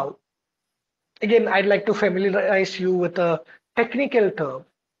somehow, again, I'd like to familiarize you with a technical term,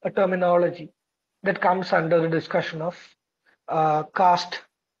 a terminology that comes under the discussion of caste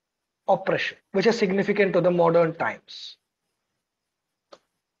oppression, which is significant to the modern times.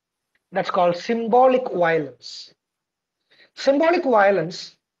 That's called symbolic violence. Symbolic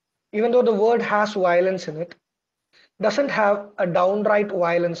violence, even though the word has violence in it, doesn't have a downright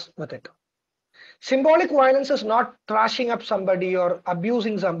violence with it. Symbolic violence is not thrashing up somebody or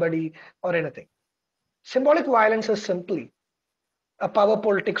abusing somebody or anything. Symbolic violence is simply a power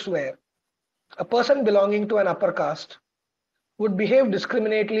politics where a person belonging to an upper caste would behave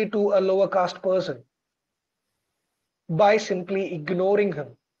discriminately to a lower caste person by simply ignoring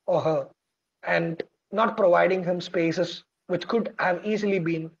him or her and not providing him spaces which could have easily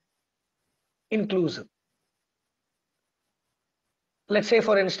been inclusive. Let's say,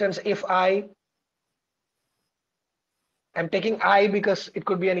 for instance, if I'm taking I because it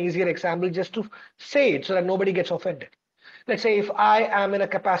could be an easier example just to say it so that nobody gets offended. Let's say if I am in a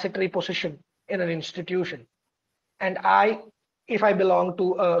capacitory position in an institution and if I belong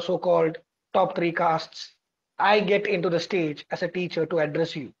to a so-called top 3 castes, I get into the stage as a teacher to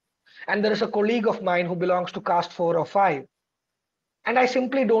address you. And there is a colleague of mine who belongs to caste 4 or 5, and I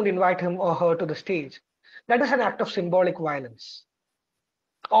simply don't invite him or her to the stage. That is an act of symbolic violence.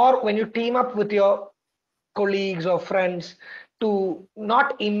 Or when you team up with your colleagues or friends to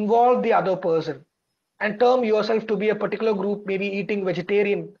not involve the other person and term yourself to be a particular group, maybe eating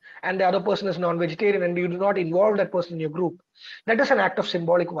vegetarian, and the other person is non-vegetarian, and you do not involve that person in your group, that is an act of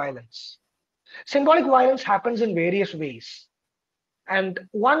symbolic violence. Symbolic violence happens in various ways. And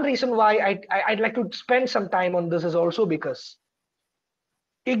one reason why I'd like to spend some time on this is also because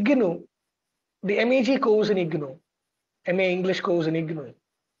IGNOU, the MEG course in IGNOU, MA English course in IGNOU,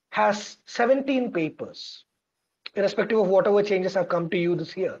 has 17 papers, irrespective of whatever changes have come to you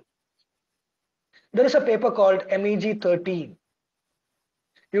this year. There is a paper called MEG 13.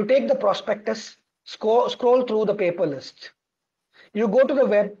 You take the prospectus, scroll through the paper list. You go to the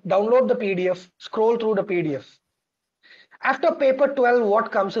web, download the PDF, scroll through the PDF. After paper 12,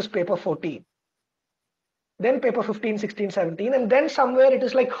 what comes is paper 14. Then paper 15, 16, 17, and then somewhere it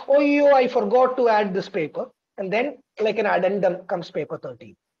is like, oh, I forgot to add this paper. And then like an addendum comes paper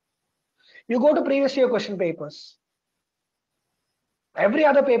 13. You go to previous year question papers. Every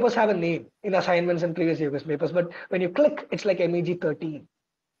other papers have a name in assignments and previous year question papers, but when you click, it's like MEG 13.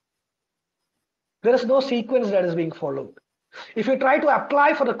 There is no sequence that is being followed. If you try to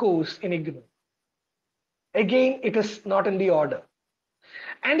apply for the course in IGNOU, again, it is not in the order.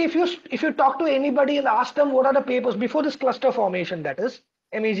 And if you talk to anybody and ask them what are the papers before this cluster formation, that is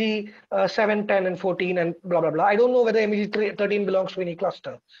MEG 7, 10, and 14, and blah, blah, blah. I don't know whether MEG 13 belongs to any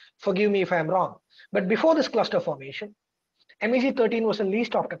cluster. Forgive me if I'm wrong. But before this cluster formation, MEG 13 was the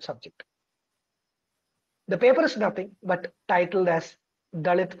least opted subject. The paper is nothing but titled as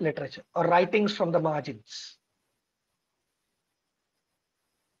Dalit Literature or Writings from the Margins.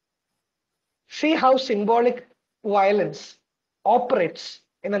 See how symbolic violence operates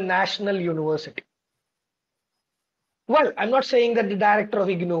in a national university. Well, I'm not saying that the director of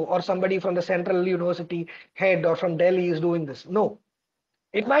IGNOU or somebody from the central university head or from Delhi is doing this. No.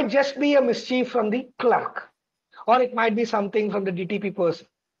 It might just be a mischief from the clerk, or it might be something from the DTP person.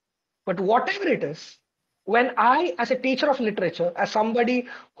 But whatever it is, when I, as a teacher of literature, as somebody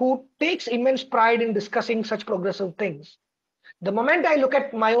who takes immense pride in discussing such progressive things, the moment I look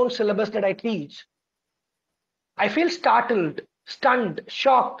at my own syllabus that I teach, I feel startled, stunned,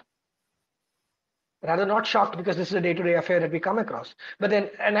 shocked. Rather not shocked because this is a day-to-day affair that we come across, but then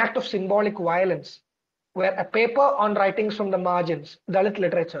an act of symbolic violence where a paper on writings from the margins, Dalit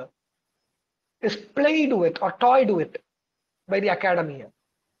literature, is played with or toyed with by the academia.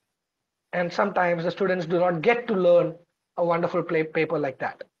 And sometimes the students do not get to learn a wonderful paper like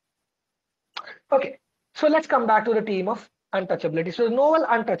that. Okay, so let's come back to the theme of untouchability. So the novel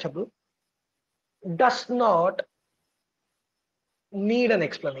Untouchable does not need an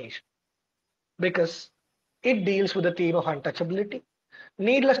explanation because it deals with the theme of untouchability.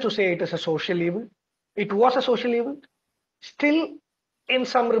 Needless to say, it is a social evil. It was a social evil. Still, in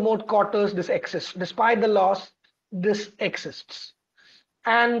some remote quarters, this exists. Despite the laws, this exists.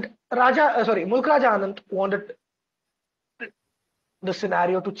 And Mulk Raj Anand wanted the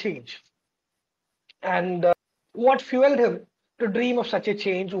scenario to change. And what fueled him to dream of such a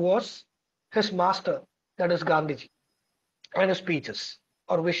change was his master, that is Gandhiji, and his speeches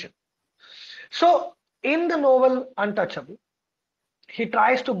or vision. So, in the novel Untouchable, he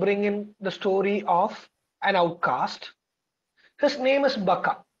tries to bring in the story of an outcast. His name is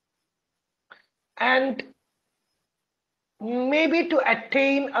Baka. And maybe to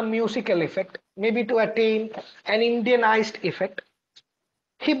attain a musical effect, maybe to attain an Indianized effect,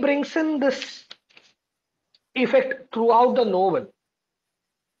 he brings in this effect throughout the novel.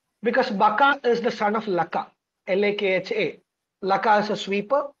 Because Baka is the son of Laka, Lakha. Laka is a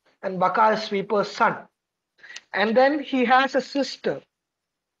sweeper and Baka is sweeper's son. And then he has a sister.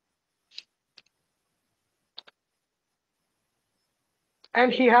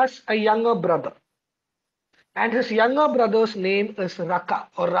 And he has a younger brother. And his younger brother's name is Raka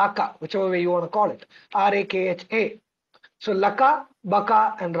or Raka, whichever way you want to call it. Rakha. So Laka,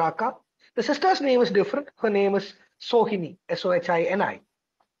 Baka, and Raka. The sister's name is different. Her name is Sohini, Sohini.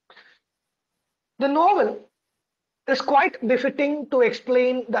 The novel is quite befitting to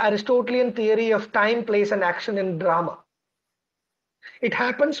explain the Aristotelian theory of time, place, and action in drama. It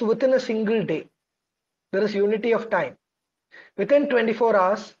happens within a single day. There is unity of time. Within 24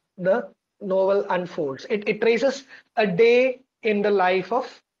 hours, the novel unfolds. It traces a day in the life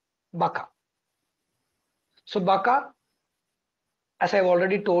of Baka. So Baka, as I've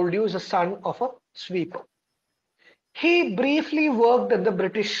already told you, is the son of a sweeper. He briefly worked at the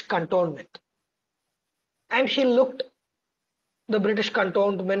British cantonment. And he looked the British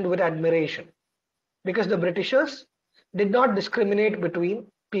cantonment with admiration because the Britishers did not discriminate between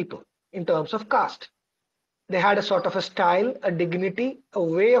people in terms of caste. They had a sort of a style, a dignity, a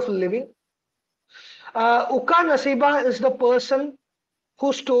way of living. Uka Nasiba is the person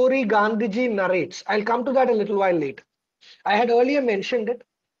whose story Gandhiji narrates. I'll come to that a little while later. I had earlier mentioned it.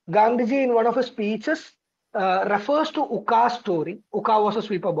 Gandhiji in one of his speeches refers to Uka's story. Uka was a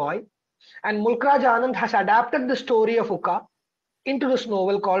sweeper boy. And Mulk Raj Anand has adapted the story of Uka into this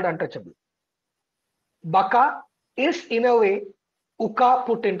novel called Untouchable. Baka is in a way Uka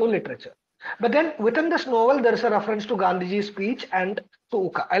put into literature. But then within this novel, there is a reference to Gandhiji's speech and to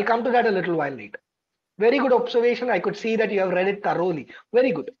Uka. I'll come to that a little while later. Very good observation. I could see that you have read it thoroughly.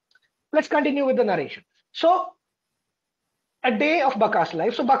 Very good. Let's continue with the narration. So, a day of Baka's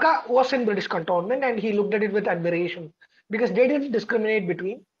life. So, Baka was in British cantonment and he looked at it with admiration because they didn't discriminate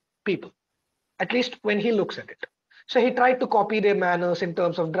between people, at least when he looks at it. So, he tried to copy their manners in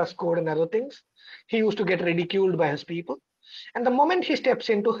terms of dress code and other things. He used to get ridiculed by his people. And the moment he steps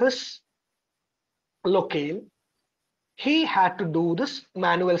into his locale, he had to do this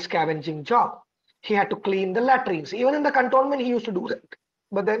manual scavenging job. He had to clean the latrines. Even in the cantonment, he used to do that.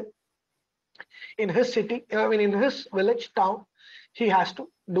 But then in his city, in his village, town, he has to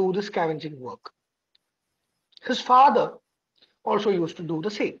do the scavenging work. His father also used to do the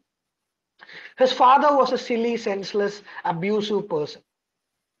same. His father was a silly, senseless, abusive person.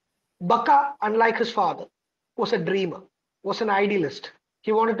 Baka, unlike his father, was a dreamer, was an idealist.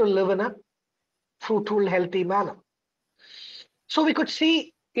 He wanted to live in a fruitful, healthy manner. So we could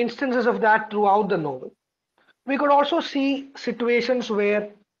see instances of that throughout the novel. We could also see situations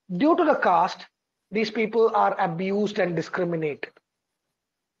where, due to the caste, these people are abused and discriminated.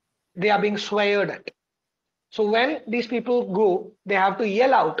 They are being sweared at. So when these people go, they have to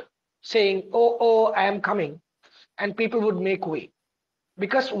yell out saying, oh, I am coming. And people would make way.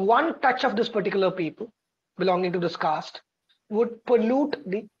 Because one touch of this particular people belonging to this caste would pollute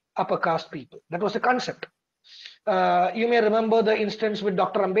the upper caste people. That was the concept. You may remember the instance with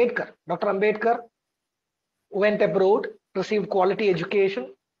Dr. Ambedkar. Dr. Ambedkar went abroad, received quality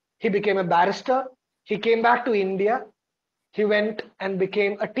education. He became a barrister. He came back to India. He went and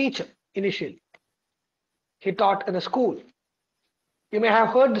became a teacher initially. He taught in a school. You may have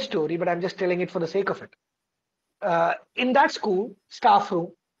heard the story, but I'm just telling it for the sake of it. In that school, staff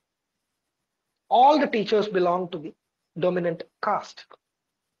room, all the teachers belonged to the dominant caste.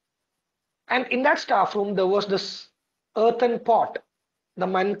 And in that staff room, there was this earthen pot, the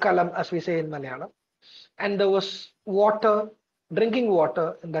mankalam, as we say in Malayalam, and there was water, drinking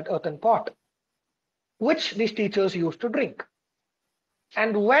water in that earthen pot, which these teachers used to drink.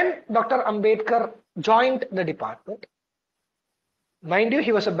 And when Dr. Ambedkar joined the department, mind you,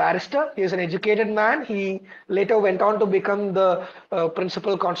 he was a barrister, he is an educated man, he later went on to become the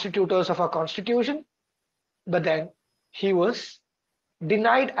principal constitutors of our constitution, but then he was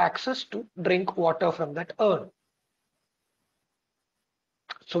denied access to drink water from that urn.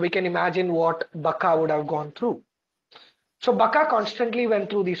 So we can imagine what Baka would have gone through. So Baka constantly went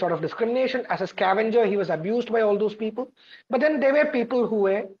through these sort of discrimination. As a scavenger, he was abused by all those people. But then there were people who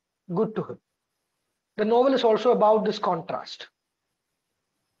were good to him. The novel is also about this contrast.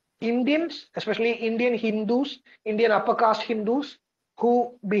 Indians, especially Indian Hindus, Indian upper caste Hindus,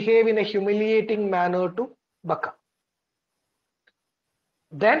 who behave in a humiliating manner to Baka.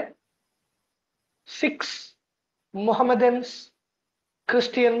 Then Sikhs, Mohammedans,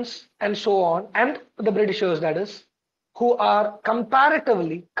 Christians, and so on, and the Britishers, that is, who are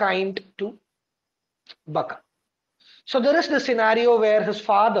comparatively kind to Baka. So there is the scenario where his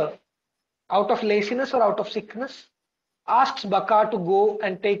father, out of laziness or out of sickness, asks Baka to go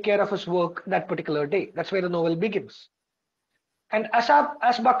and take care of his work that particular day. That's where the novel begins. And as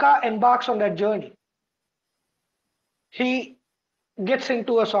Baka embarks on that journey, he gets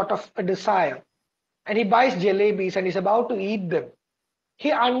into a sort of a desire, and he buys jalebis and he's about to eat them.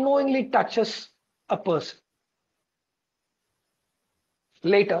 He unknowingly touches a person.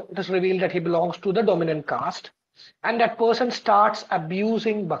 Later, it is revealed that he belongs to the dominant caste, and that person starts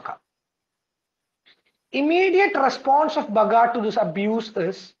abusing Baka. Immediate response of Baka to this abuse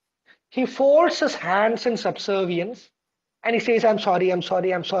is he folds his hands in subservience and he says, I'm sorry,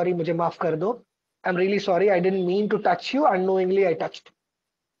 mujhe maaf kar do. I'm really sorry, I didn't mean to touch you, unknowingly I touched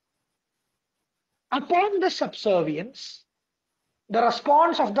you. Upon this subservience, the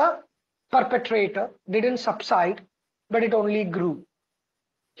response of the perpetrator didn't subside, but it only grew.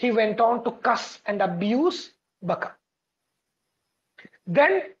 He went on to cuss and abuse Baka.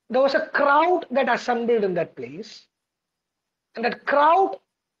 Then there was a crowd that assembled in that place, and that crowd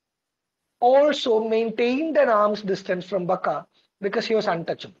also maintained an arm's distance from Baka because he was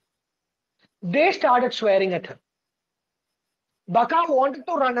untouchable. They started swearing at him. Baka wanted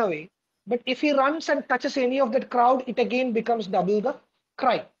to run away, but if he runs and touches any of that crowd, it again becomes double the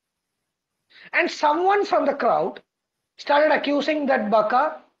crime. And someone from the crowd started accusing that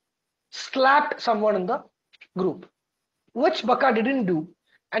Baka slapped someone in the group, which Baka didn't do,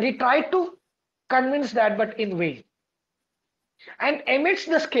 and he tried to convince that, but in vain. And amidst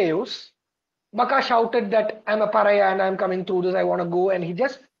this chaos, Baka shouted that I'm a pariah and I'm coming through this, I want to go, and he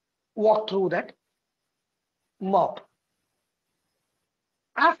just walked through that mob.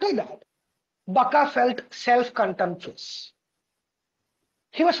 After that, Baka felt self-contemptuous.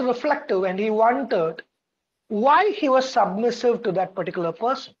 He was reflective and he wondered why he was submissive to that particular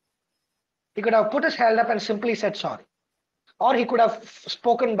person. He could have put his hand up and simply said sorry, or he could have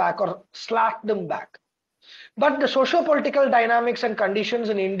spoken back or slapped them back. But the socio-political dynamics and conditions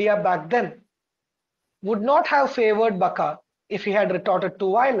in India back then would not have favored Baka if he had retorted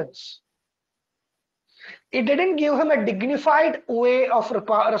to violence. It didn't give him a dignified way of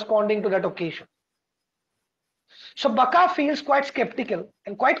responding to that occasion. So Baka feels quite skeptical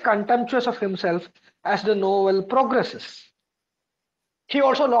and quite contemptuous of himself as the novel progresses. He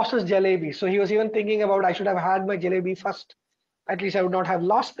also lost his jalebi, so he was even thinking about, I should have had my jalebi first. At least I would not have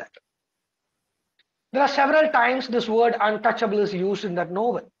lost that. There are several times this word untouchable is used in that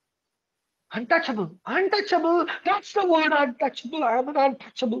novel. Untouchable, untouchable, that's the word, untouchable, I am an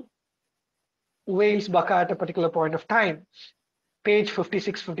untouchable. Wails Baka at a particular point of time, page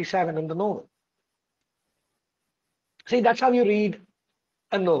 56, 57 in the novel. See, that's how you read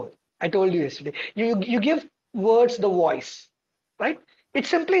a novel. I told you yesterday. You give words the voice, right? It's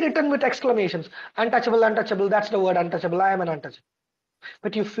simply written with exclamations. Untouchable, untouchable, that's the word untouchable, I am an untouchable.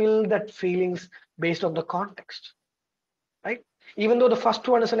 But you feel that feelings based on the context, right? Even though the first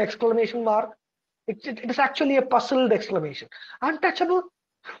one is an exclamation mark, it is actually a puzzled exclamation. Untouchable,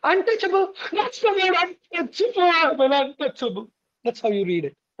 untouchable, that's the word untouchable, I'm an untouchable. That's how you read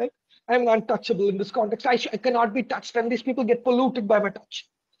it, right? I'm untouchable in this context. I cannot be touched, and these people get polluted by my touch.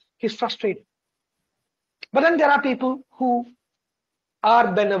 He's frustrated. But then there are people who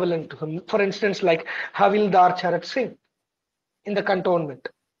are benevolent to him. For instance, like Havildar Charat Singh in the cantonment,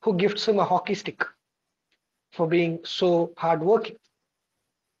 who gifts him a hockey stick for being so hardworking.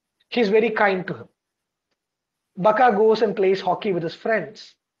 He's very kind to him. Baka goes and plays hockey with his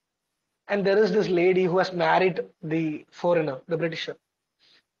friends. And there is this lady who has married the foreigner, the Britisher.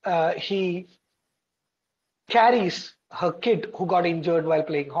 He carries her kid who got injured while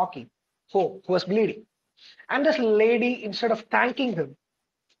playing hockey home, who was bleeding. And this lady, instead of thanking him,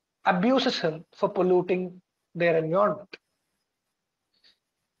 abuses him for polluting their environment.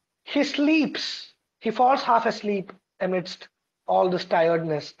 He sleeps. He falls half asleep amidst all this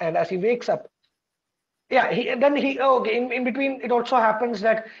tiredness. And as he wakes up, in between, it also happens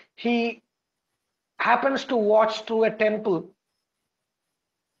that he happens to watch through a temple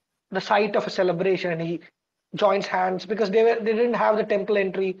the site of a celebration, and he joins hands because they didn't have the temple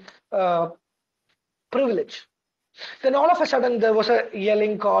entry privilege. Then all of a sudden there was a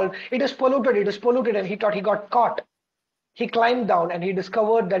yelling called, "It is polluted, it is polluted," and he thought he got caught. He climbed down and he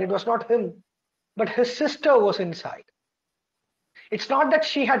discovered that it was not him, but his sister was inside. It's not that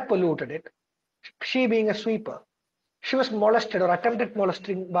she had polluted it. She, being a sweeper, she was molested or attempted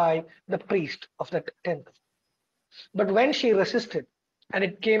molesting by the priest of that temple. But when she resisted, and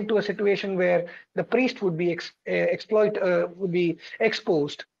it came to a situation where the priest would be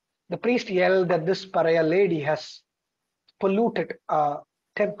exposed, the priest yelled that this pariah lady has polluted a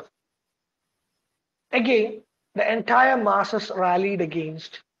temple. Again, the entire masses rallied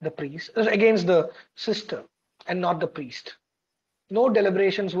against the priest, against the sister, and not the priest. No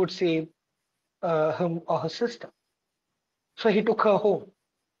deliberations would save him or her sister. So he took her home.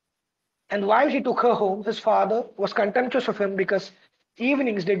 And while he took her home, his father was contemptuous of him because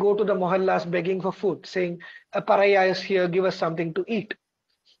evenings they go to the mohallas begging for food, saying, "A pariah is here, give us something to eat."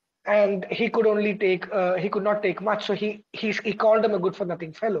 And he could not take much, so he called him a good for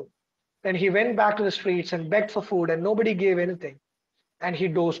nothing fellow. Then he went back to the streets and begged for food, and nobody gave anything, and he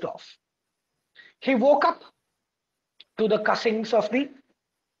dozed off. He woke up to the cussings of the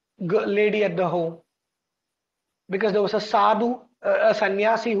lady at the home because there was a sadhu, a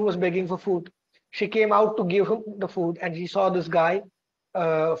sannyasi who was begging for food. She came out to give him the food, and she saw this guy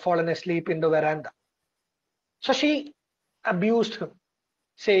fallen asleep in the veranda. So she abused him,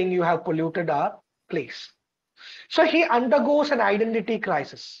 saying, "You have polluted our place." So he undergoes an identity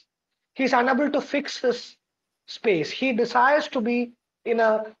crisis. He's unable to fix his space. He desires to be in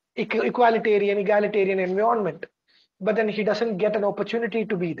a egalitarian environment, but then he doesn't get an opportunity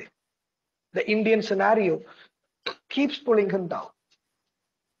to be there. The Indian scenario keeps pulling him down.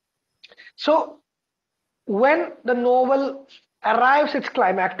 So when the novel arrives its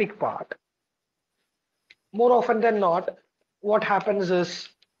climactic part, more often than not, what happens is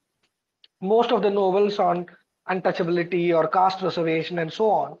most of the novels on untouchability or caste reservation and so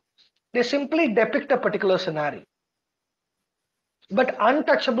on, they simply depict a particular scenario. But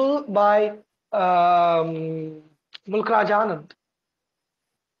Untouchable by Mulkraj Anand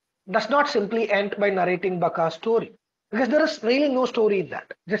does not simply end by narrating Baka's story, because there is really no story in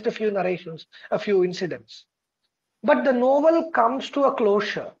that, just a few narrations, a few incidents. But the novel comes to a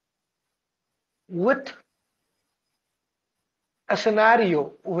closure with a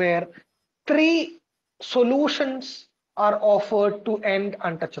scenario where 3 solutions are offered to end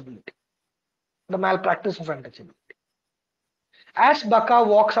untouchability, the malpractice of untouchability. As Baka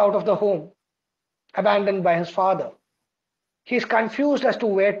walks out of the home, abandoned by his father, he is confused as to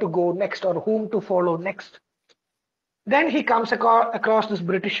where to go next or whom to follow next. Then he comes across this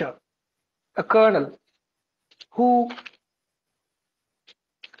Britisher, a colonel, who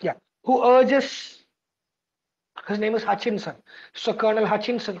urges, his name is Hutchinson, so Colonel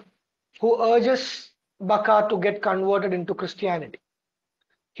Hutchinson, who urges Baka to get converted into Christianity.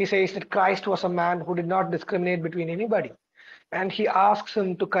 He says that Christ was a man who did not discriminate between anybody, and he asks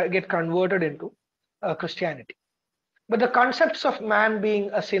him to get converted into Christianity. But the concepts of man being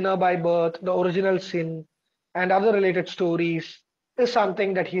a sinner by birth, the original sin, and other related stories is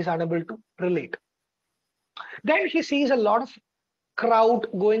something that he's unable to relate. Then he sees a lot of crowd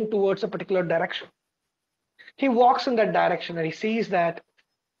going towards a particular direction. He walks in that direction and he sees that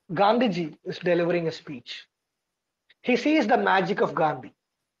Gandhiji is delivering a speech. He sees the magic of Gandhi,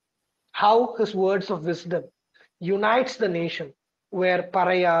 how his words of wisdom unites the nation, where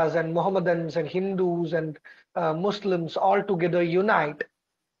pariahs and Mohammedans and Hindus and Muslims all together unite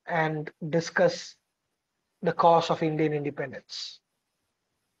and discuss the cause of Indian independence.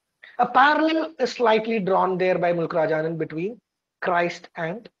 A parallel is slightly drawn there by Mulkraj Anand between Christ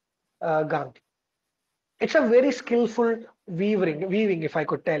and Gandhi. It's a very skillful weaving, if I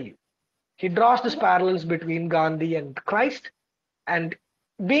could tell you. He draws these parallels between Gandhi and Christ, and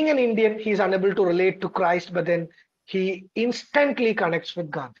being an Indian, he's unable to relate to Christ, but then he instantly connects with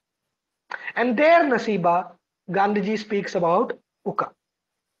Gandhi. And there, Nasiba, Gandhiji speaks about Uka,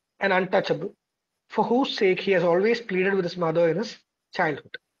 an untouchable, for whose sake he has always pleaded with his mother in his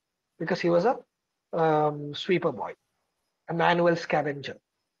childhood, because he was a sweeper boy, a manual scavenger.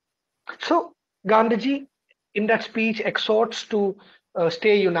 So Gandhiji, in that speech, exhorts to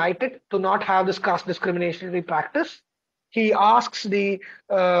stay united, to not have this caste discriminatory practice. He asks the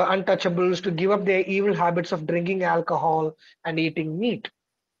untouchables to give up their evil habits of drinking alcohol and eating meat.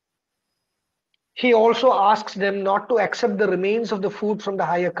 He also asks them not to accept the remains of the food from the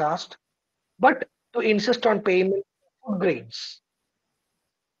higher caste, but to insist on payment of food grains.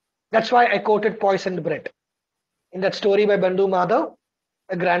 That's why I quoted poisoned bread. In that story by Bandhu Madhav,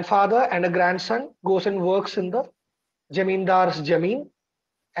 a grandfather and a grandson goes and works in the Jamindar's Jameen,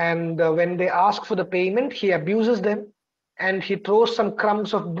 and when they ask for the payment, he abuses them and he throws some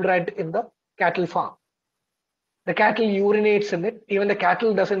crumbs of bread in the cattle farm. The cattle urinates in it. Even the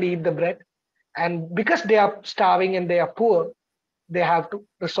cattle doesn't eat the bread. And because they are starving and they are poor, they have to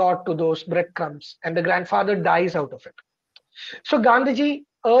resort to those breadcrumbs, and the grandfather dies out of it. So Gandhiji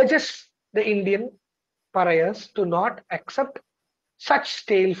urges the Indian pariahs to not accept such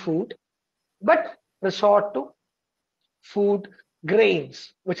stale food, but resort to food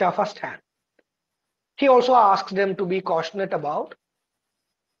grains, which are first hand. He also asks them to be cautionate about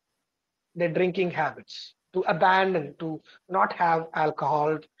their drinking habits, to abandon, to not have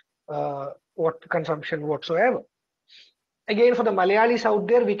alcohol consumption whatsoever. Again, for the Malayalis out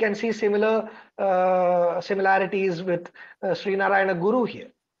there, we can see similar similarities with Srinarayana Guru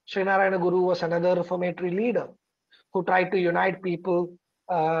here. Srinarayana Guru was another reformatory leader who tried to unite people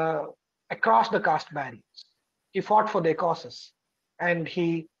across the caste barriers. He fought for their causes, and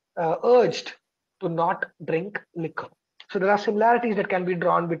he urged to not drink liquor. So there are similarities that can be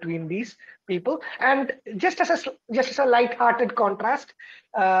drawn between these people. And just as a light-hearted contrast,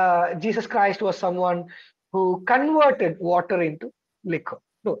 Jesus Christ was someone who converted water into liquor.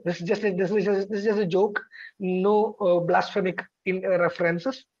 No, this is just a joke. No blasphemic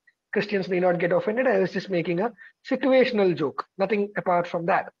references. Christians need not get offended. I was just making a situational joke. Nothing apart from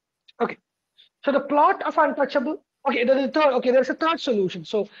that. Okay. So the plot of Untouchable. Okay, there's a third solution.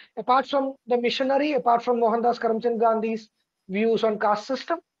 So apart from the missionary, apart from Mohandas Karamchand Gandhi's views on caste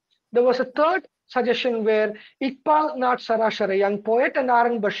system, there was a third suggestion where Iqbal Nath Sarashar, a young poet, and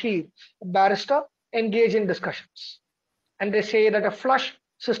R.N. Bashir, a barrister, engage in discussions. And they say that a flush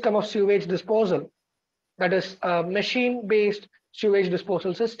system of sewage disposal, that is a machine-based sewage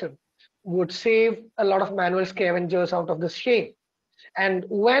disposal system, would save a lot of manual scavengers out of this shame. And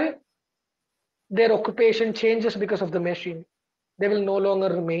when their occupation changes because of the machine, they will no longer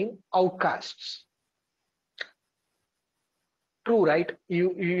remain outcasts. True, right?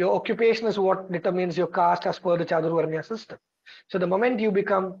 Your occupation is what determines your caste as per the Chaturvarnya system. So the moment you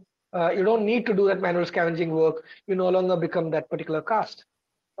become, you don't need to do that manual scavenging work, you no longer become that particular caste.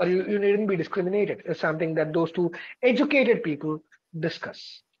 Or you needn't be discriminated. It's something that those two educated people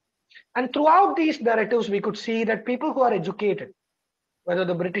discuss. And throughout these narratives, we could see that people who are educated, whether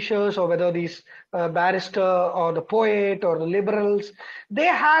the Britishers or whether these barrister or the poet or the liberals, they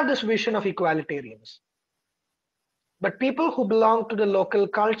have this vision of equalitarianism. But people who belong to the local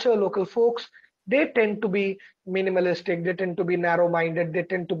culture, local folks, they tend to be minimalistic, they tend to be narrow-minded, they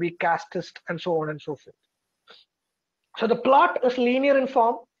tend to be casteist, and so on and so forth. So the plot is linear in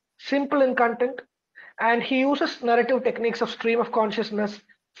form, simple in content, and he uses narrative techniques of stream of consciousness,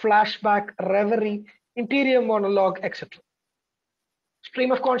 flashback, reverie, interior monologue, etc.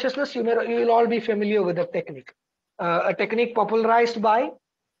 Stream of consciousness, you will all be familiar with the technique. A technique popularized by,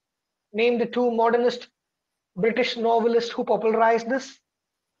 name the two modernist British novelists who popularized this.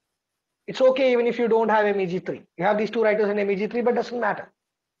 It's okay even if you don't have MEG3. You have these two writers in MEG3, but doesn't matter.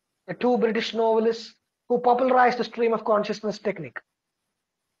 The two British novelists who popularized the stream of consciousness technique.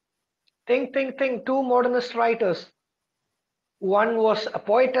 Think. Two modernist writers. One was a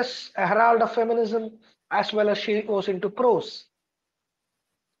poetess, a herald of feminism, as well as she was into prose.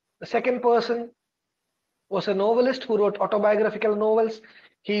 The second person was a novelist who wrote autobiographical novels.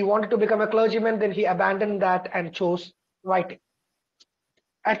 He wanted to become a clergyman, then he abandoned that and chose writing.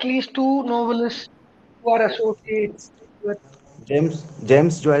 At least two novelists who are associated with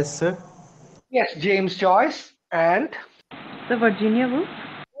James Joyce, sir. Yes, James Joyce and The Virginia Woolf.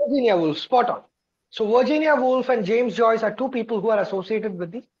 Virginia Woolf, spot on. So Virginia Woolf and James Joyce are two people who are associated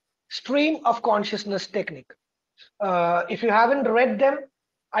with the stream of consciousness technique. If you haven't read them,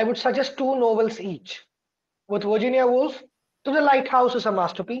 I would suggest two novels each. With Virginia Woolf, To the Lighthouse is a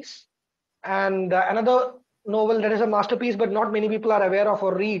masterpiece, and another novel that is a masterpiece but not many people are aware of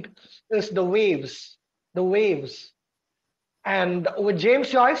or read is The Waves. The Waves. And with James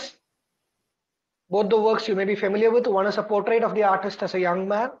Joyce, both the works you may be familiar with. One is a portrait of the artist as a young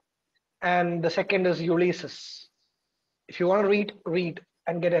man, and the second is Ulysses. If you want to read, read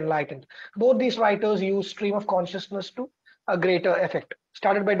and get enlightened. Both these writers use stream of consciousness to a greater effect.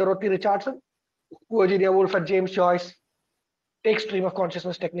 Started by Dorothy Richardson, Virginia Woolf and James Joyce take stream of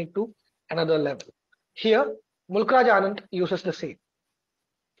consciousness technique to another level. Here, Mulkraj Anand uses the same.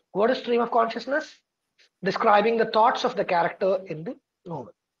 What is stream of consciousness? Describing the thoughts of the character in the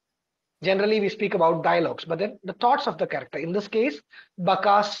novel. Generally, we speak about dialogues, but then the thoughts of the character. In this case,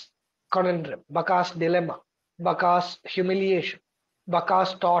 Baka's conundrum, Baka's dilemma, Baka's humiliation,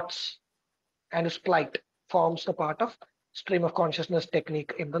 Baka's thoughts and his plight forms the part of stream of consciousness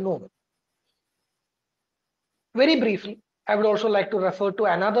technique in the novel. Very briefly, I would also like to refer to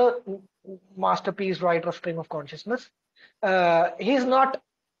another masterpiece writer of stream of consciousness. He's not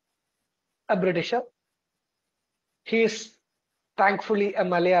a Britisher. He is thankfully a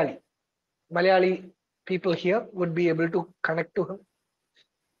Malayali. Malayali people here would be able to connect to him.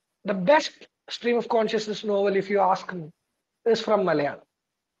 The best stream of consciousness novel, if you ask me, is from Malayalam.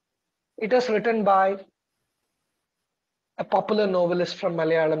 It is written by a popular novelist from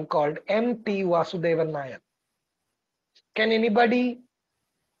Malayalam called M.T. Vasudevan Nair. Can anybody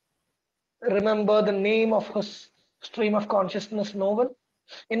remember the name of his stream of consciousness novel?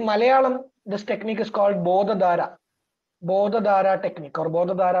 In Malayalam, this technique is called Bodhadhara. Bodhadhara technique or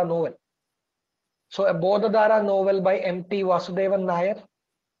Bodhadhara novel. So a Bodhadhara novel by M.T. Vasudevan Nair.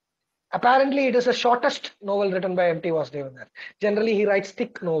 Apparently, it is the shortest novel written by M.T. Vasudevan Nair. Generally, he writes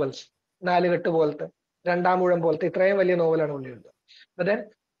thick novels. Naluvettu polte, Randamuzham polte, ഇത്രയും വലിയ നോവലാണ് ഉള്ളിയുള്ളത്. But then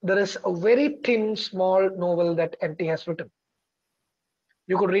there is a very thin, small novel that M.T. has written.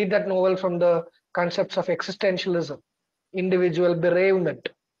 You could read that novel from the concepts of existentialism, individual bereavement,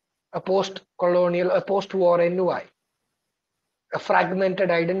 a post-colonial, a post-war NUI, a fragmented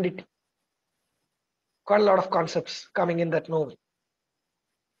identity. Quite a lot of concepts coming in that novel.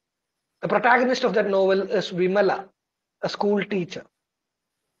 The protagonist of that novel is Vimala, a school teacher.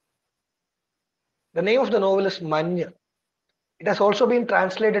 The name of the novel is Manya. It has also been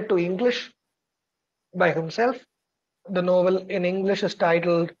translated to English by himself. The novel in English is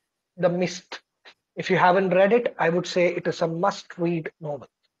titled The Mist. If you haven't read it, I would say it is a must-read novel.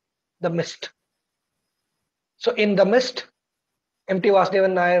 The Mist. So in The Mist, M.T.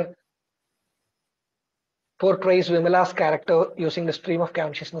 Vasudevan Nair portrays Vimala's character using the stream of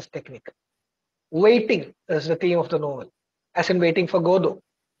consciousness technique. Waiting is the theme of the novel, as in waiting for Godot,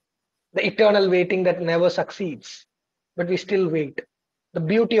 the eternal waiting that never succeeds, but we still wait. The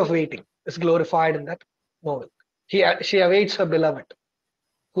beauty of waiting is glorified in that novel. She awaits her beloved,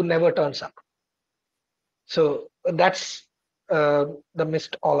 who never turns up. So that's The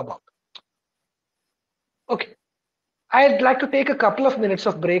Mist all about. Okay. I'd like to take a couple of minutes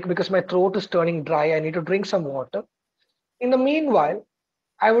of break because my throat is turning dry. I need to drink some water. In the meanwhile,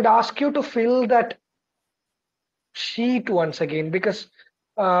 I would ask you to fill that sheet once again because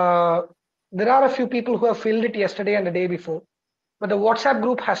there are a few people who have filled it yesterday and the day before, but the WhatsApp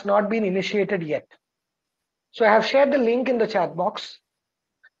group has not been initiated yet. So I have shared the link in the chat box.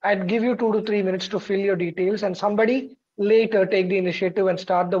 I'd give you 2 to 3 minutes to fill your details and somebody later take the initiative and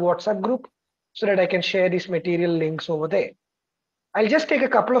start the WhatsApp group so that I can share these material links over there. I'll just take a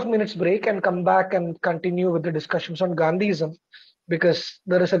couple of minutes break and come back and continue with the discussions on Gandhism because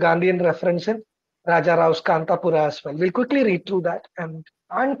there is a Gandhian reference in Raja Rao's Kantapura as well. We'll quickly read through that. And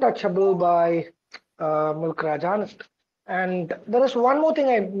Untouchable by Mulkraj Anand. And there is one more thing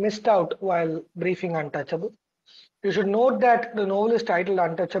I missed out while briefing Untouchable. You should note that the novel is titled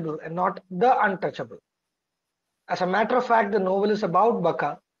Untouchable and not The Untouchable. As a matter of fact, the novel is about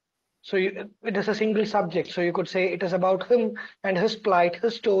Baka. So it is a single subject. So you could say it is about him and his plight,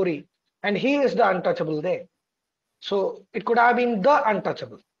 his story, and he is the untouchable there. So it could have been The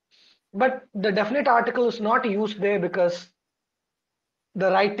Untouchable. But the definite article is not used there because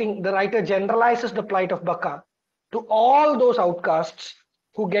the writer generalizes the plight of Baka to all those outcasts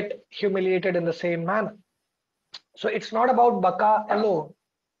who get humiliated in the same manner. So it's not about Baka alone.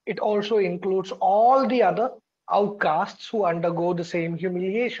 It also includes all the other outcasts who undergo the same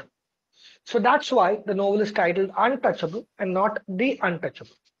humiliation. So that's why the novel is titled Untouchable and not The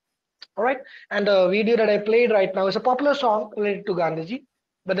Untouchable. All right. And the video that I played right now is a popular song related to Gandhiji.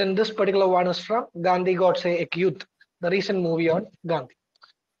 But then this particular one is from Gandhi Godse Ek Yudh, the recent movie on Gandhi.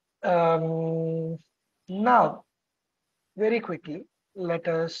 Now, very quickly, let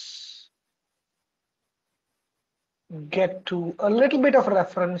us get to a little bit of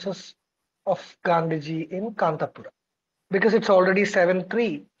references of Gandhiji in Kantapura. Because it's already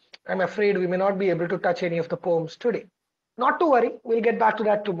 7:03, I'm afraid we may not be able to touch any of the poems today. Not to worry, we'll get back to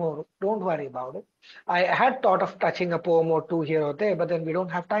that tomorrow. Don't worry about it. I had thought of touching a poem or two here or there, but then we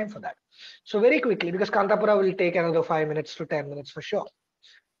don't have time for that. So very quickly, because Kantapura will take another 5 minutes to 10 minutes for sure.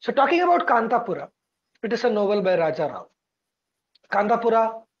 So talking about Kantapura, it is a novel by Raja Rao.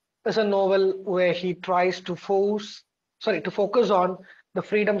 Kantapura is a novel where he tries to focus on the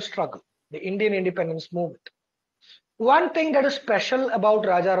freedom struggle, the Indian independence movement. One thing that is special about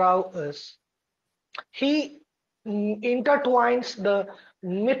Raja Rao is he intertwines the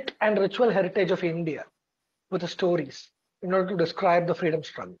myth and ritual heritage of India with the stories in order to describe the freedom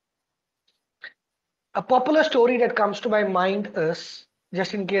struggle. A popular story that comes to my mind is,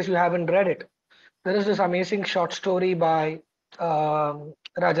 just in case you haven't read it, there is this amazing short story by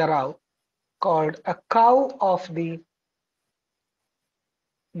Raja Rao called A Cow of the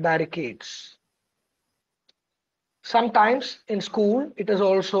Barricades. Sometimes in school, it is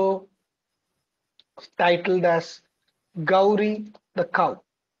also titled as Gauri the Cow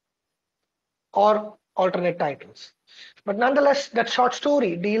or alternate titles. But nonetheless, that short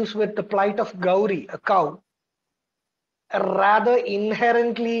story deals with the plight of Gauri, a cow, a rather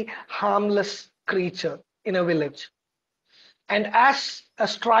inherently harmless creature in a village. And as a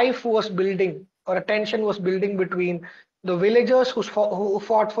strife was building or a tension was building between the villagers who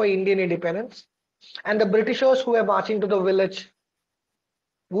fought for Indian independence and the Britishers who were marching to the village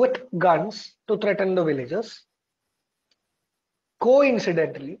with guns to threaten the villagers,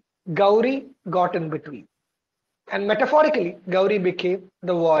 coincidentally, Gauri got in between. And metaphorically, Gauri became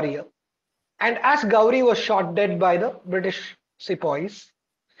the warrior. And as Gauri was shot dead by the British sepoys,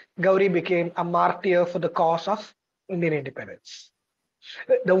 Gauri became a martyr for the cause of Indian independence.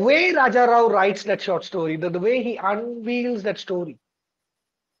 The way Raja Rao writes that short story, the way he unveils that story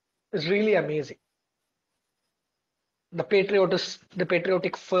is really amazing. The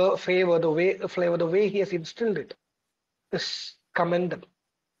patriotic flavor, the way he has instilled it is commendable.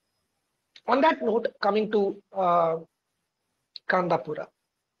 On that note, coming to Kantapura,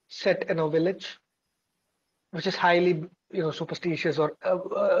 set in a village which is highly superstitious or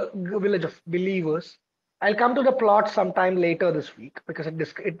a village of believers. I'll come to the plot sometime later this week because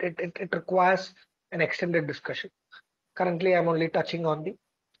it requires an extended discussion. Currently, I'm only touching on the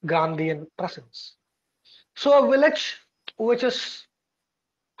Gandhian presence. So a village which is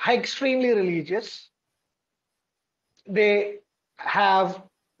extremely religious, they have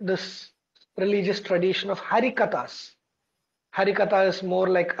this religious tradition of Harikathas. Harikatha is more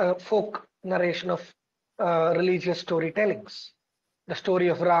like a folk narration of religious storytellings. The story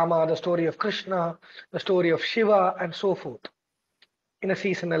of Rama, the story of Krishna, the story of Shiva, and so forth, in a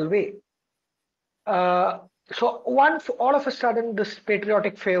seasonal way. So all of a sudden, this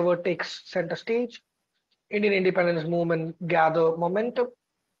patriotic fervor takes center stage. Indian independence movement gather momentum,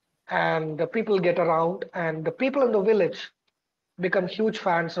 and the people get around, and the people in the village become huge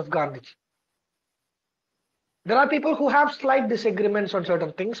fans of Gandhiji. There are people who have slight disagreements on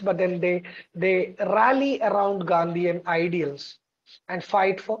certain things, but then they rally around Gandhian ideals and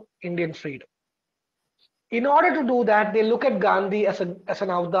fight for Indian freedom. In order to do that, they look at Gandhi as an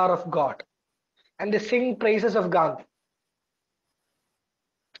avatar of God, and they sing praises of Gandhi.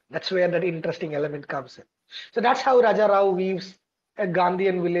 That's where that interesting element comes in. So that's how Raja Rao weaves a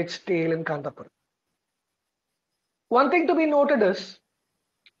Gandhian village tale in Kantapura. One thing to be noted is,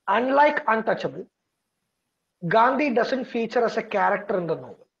 unlike Untouchable, Gandhi doesn't feature as a character in the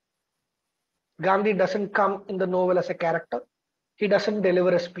novel. Gandhi doesn't come in the novel as a character. He doesn't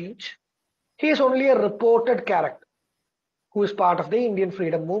deliver a speech. He is only a reported character who is part of the Indian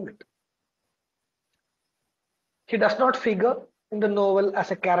freedom movement. He does not figure in the novel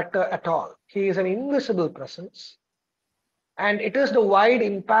as a character at all. He is an invisible presence, and it is the wide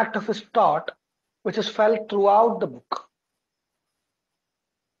impact of his thought which is felt throughout the book.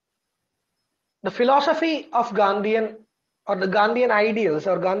 The philosophy of Gandhian, or the Gandhian ideals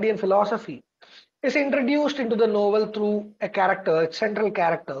or Gandhian philosophy, is introduced into the novel through a character, a central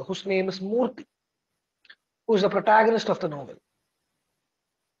character, whose name is Murthy, who is the protagonist of the novel.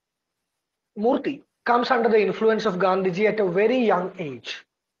 Murthy comes under the influence of Gandhiji at a very young age.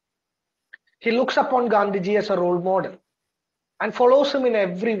 He looks upon Gandhiji as a role model and follows him in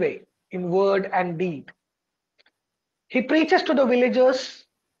every way, in word and deed. He preaches to the villagers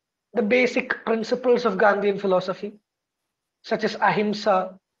the basic principles of Gandhian philosophy, such as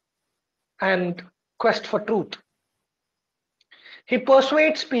ahimsa and quest for truth. He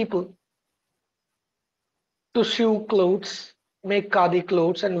persuades people to sew clothes make khadi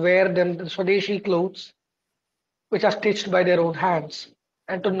clothes and wear them, the Swadeshi clothes, which are stitched by their own hands,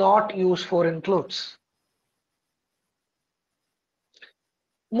 and to not use foreign clothes.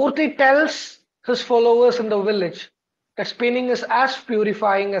 Murthy tells his followers in the village that spinning is as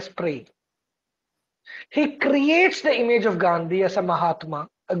purifying as praying. He creates the image of Gandhi as a Mahatma,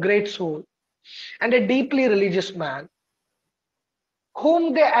 a great soul, and a deeply religious man,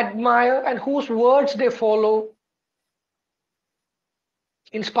 whom they admire and whose words they follow,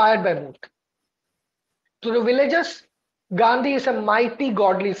 inspired by Murthy. To the villagers, Gandhi is a mighty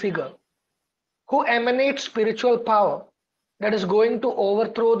godly figure who emanates spiritual power that is going to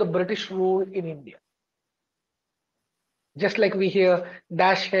overthrow the British rule in India. Just like we hear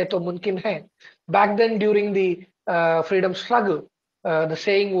dash hai to mumkin hai. Back then during the freedom struggle, the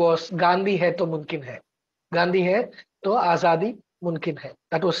saying was Gandhi hai to mumkin hai. Gandhi hai to azadi mumkin hai.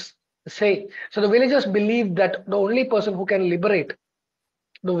 That was the saying. So the villagers believed that the only person who can liberate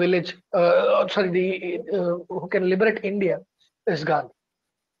the village, who can liberate India is Gandhi.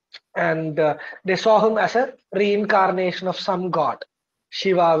 And they saw him as reincarnation of some god,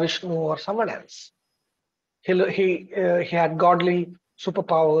 Shiva, Vishnu, or someone else. He had godly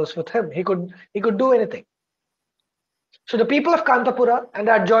superpowers with him. He could do anything. So the people of Kantapura and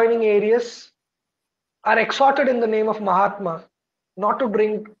the adjoining areas are exhorted in the name of Mahatma not to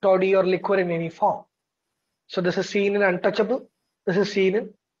drink toddy or liquor in any form. So this is seen in Untouchable. This is seen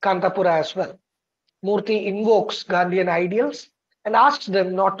in Kantapura as well. Murthy invokes Gandhian ideals and asks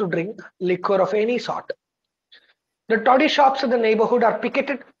them not to drink liquor of any sort. The toddy shops in the neighborhood are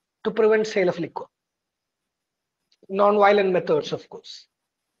picketed to prevent sale of liquor. Non-violent methods, of course.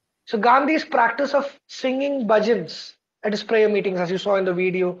 So Gandhi's practice of singing bhajans at his prayer meetings, as you saw in the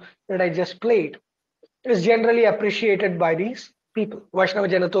video that I just played, is generally appreciated by these people. Vaishnava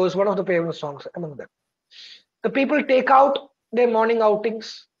Janato is one of the famous songs among them. The people take out their morning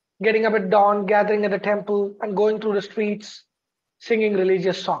outings, getting up at dawn, gathering at the temple, and going through the streets, singing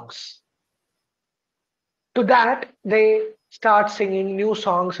religious songs. To that, they start singing new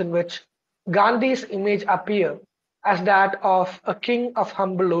songs in which Gandhi's image appears as that of a king of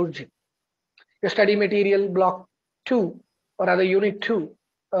humble origin. Your study material block 2, or rather unit 2,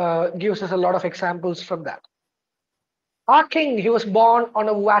 gives us a lot of examples from that. Our king, he was born on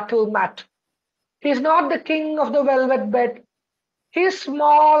a wattle mat. He is not the king of the velvet bed. He is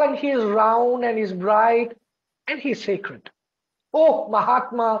small and he is round and he is bright and he is sacred. Oh,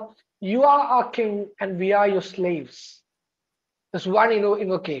 Mahatma, you are our king and we are your slaves. There's one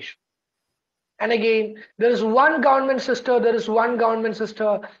invocation. And again, there is one government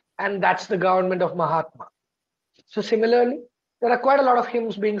sister, and that's the government of Mahatma. So similarly, there are quite a lot of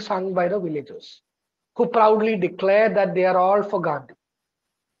hymns being sung by the villagers who proudly declare that they are all for Gandhi.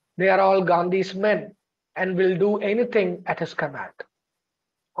 They are all Gandhi's men and will do anything at his command.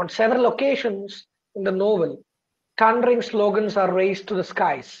 On several occasions in the novel, thundering slogans are raised to the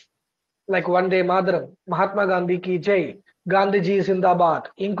skies, like Vande Mataram, Mahatma Gandhi ki Jai, Gandhiji Zindabad,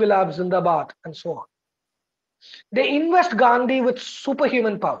 Inquilab Zindabad, and so on. They invest Gandhi with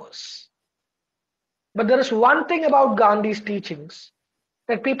superhuman powers. But there is one thing about Gandhi's teachings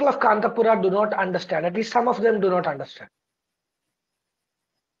that people of Kantapura do not understand, at least some of them do not understand.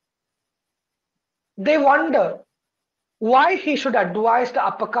 They wonder why he should advise the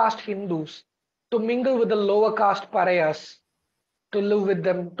upper caste Hindus to mingle with the lower caste pariahs, to live with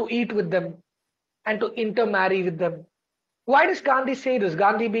them, to eat with them, and to intermarry with them. Why does Gandhi say this?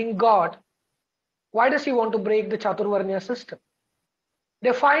 Gandhi being God, why does he want to break the Chaturvarnya system?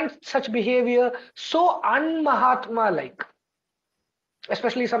 They find such behavior so un-Mahatma-like,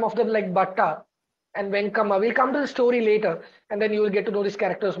 especially some of them like Bhatta and Venkama. We'll come to the story later, and then you will get to know these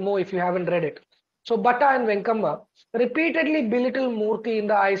characters more if you haven't read it. So Bhatta and Venkama repeatedly belittle Murthy in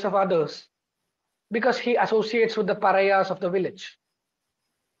the eyes of others because he associates with the pariahs of the village.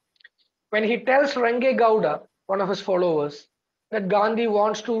 When he tells Renge Gowda, one of his followers, that Gandhi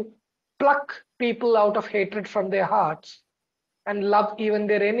wants to pluck people out of hatred from their hearts and love even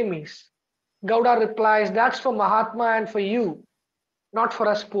their enemies, Gowda replies, that's for Mahatma and for you, not for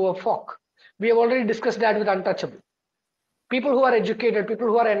us poor folk. We have already discussed that with Untouchable. People who are educated, people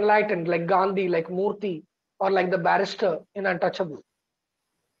who are enlightened, like Gandhi, like Murthy, or like the barrister in Untouchable,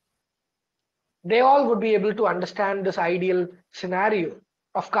 they all would be able to understand this ideal scenario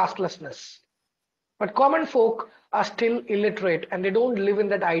of castelessness. But common folk are still illiterate and they don't live in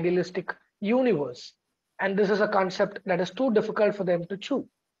that idealistic universe. And this is a concept that is too difficult for them to chew.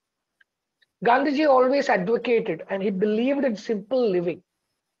 Gandhiji always advocated and he believed in simple living.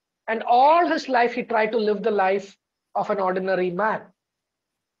 And all his life he tried to live the life of an ordinary man.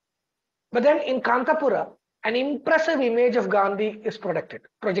 But then in Kantapura, an impressive image of Gandhi is projected.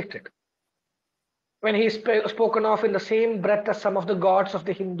 When he is spoken of in the same breath as some of the gods of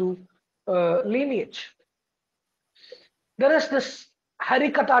the Hindu lineage. There is this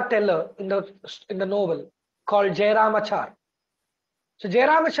Harikatha teller in the novel called Jairamachar. So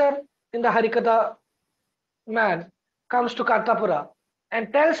Jairamachar in the Harikatha man comes to Kantapura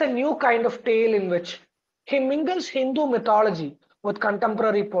and tells a new kind of tale in which he mingles Hindu mythology with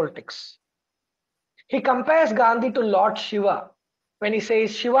contemporary politics. He compares Gandhi to Lord Shiva when he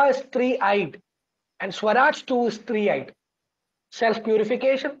says Shiva is three-eyed and Swaraj too is three-eyed.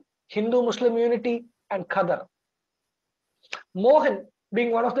 Self-purification, Hindu-Muslim unity, and Khadar. Mohan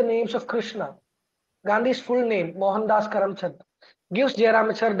being one of the names of Krishna, Gandhi's full name, Mohandas Karamchand, gives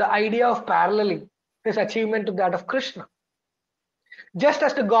Jairamachar the idea of paralleling his achievement to that of Krishna. Just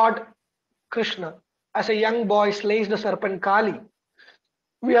as the god Krishna, as a young boy, slays the serpent Kali,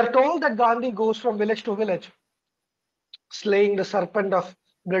 we are told that Gandhi goes from village to village, slaying the serpent of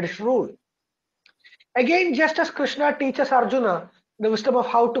British rule. Again, just as Krishna teaches Arjuna the wisdom of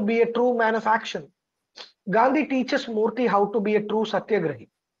how to be a true man of action, Gandhi teaches Murthy how to be a true Satyagrahi.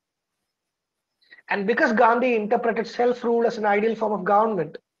 And because Gandhi interpreted self-rule as an ideal form of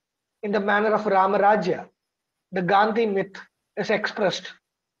government in the manner of Ramarajya, the Gandhi myth is expressed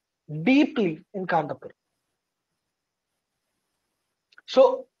deeply in Kantapura.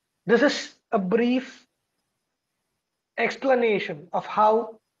 So this is a brief explanation of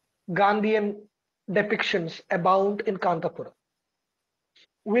how Gandhian depictions abound in Kantapura.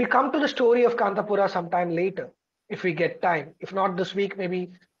 We'll come to the story of Kantapura sometime later if we get time. If not this week,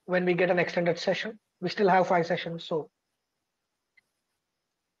 maybe when we get an extended session. We still have 5 sessions. So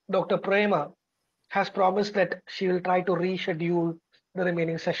Dr. Prema has promised that she will try to reschedule the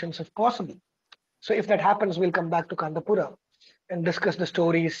remaining sessions if possible. So if that happens, we'll come back to Kantapura and discuss the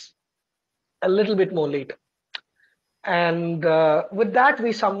stories a little bit more later. And with that,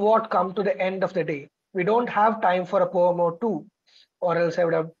 we somewhat come to the end of the day. We don't have time for a poem or two, or else I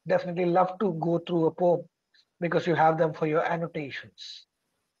would have definitely loved to go through a poem because you have them for your annotations.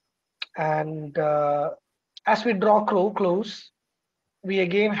 And as we draw close, we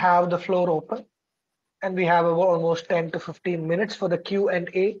again have the floor open and we have almost 10 to 15 minutes for the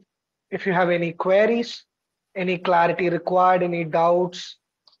Q&A. If you have any queries, any clarity required, any doubts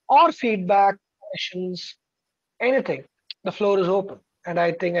or feedback, questions, anything, the floor is open. And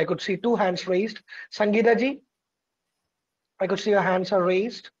I think I could see 2 hands raised. Sangeeta ji, I could see your hands are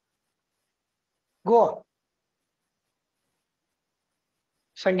raised. Go on.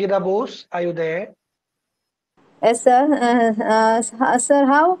 Sangeeta Bose, are you there? Yes, sir. Sir,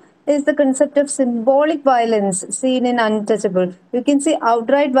 how is the concept of symbolic violence seen in Untouchable? You can see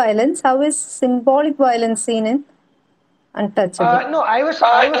outright violence. How is symbolic violence seen in Untouchable? No, I was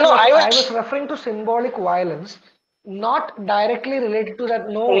referring to symbolic violence, not directly related to that.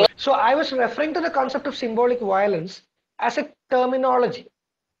 No. So I was referring to the concept of symbolic violence as a terminology.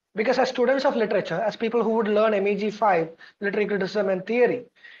 Because as students of literature, as people who would learn MEG 5, literary criticism and theory,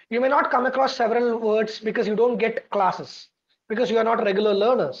 you may not come across several words because you don't get classes, because you are not regular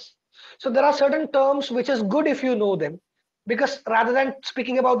learners. So there are certain terms which is good if you know them, because rather than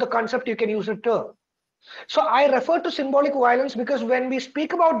speaking about the concept, you can use a term. So I refer to symbolic violence because when we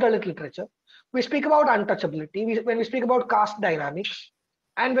speak about Dalit literature, we speak about untouchability, when we speak about caste dynamics,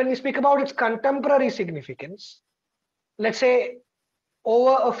 and when we speak about its contemporary significance, let's say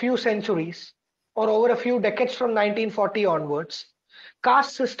over a few centuries or over a few decades from 1940 onwards,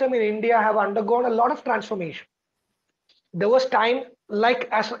 caste system in India have undergone a lot of transformation. There was time, like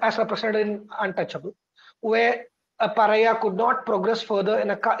as represented in Untouchable, where a pariah could not progress further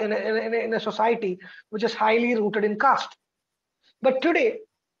in a society which is highly rooted in caste. But today,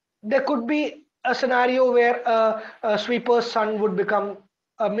 there could be a scenario where a sweeper's son would become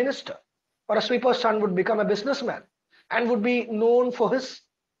a minister, or a sweeper's son would become a businessman and would be known for his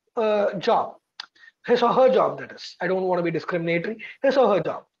job, his or her job, that is. I don't want to be discriminatory, his or her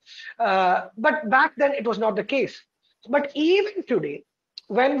job. But back then, it was not the case. But even today,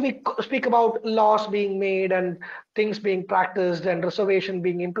 when we speak about laws being made and things being practiced and reservation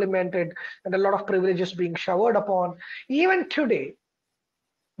being implemented and a lot of privileges being showered upon, even today,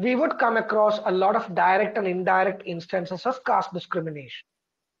 we would come across a lot of direct and indirect instances of caste discrimination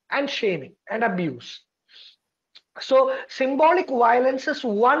and shaming and abuse. So symbolic violence is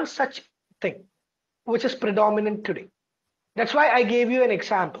one such thing which is predominant today. That's why I gave you an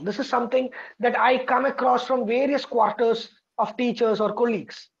example. This is something that I come across from various quarters of teachers or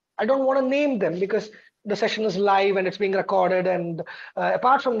colleagues. I don't want to name them because the session is live and it's being recorded. And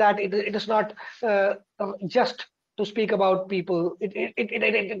apart from that, it is not just to speak about people.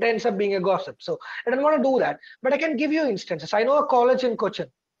 It ends up being a gossip. So I don't want to do that. But I can give you instances. I know a college in Cochin.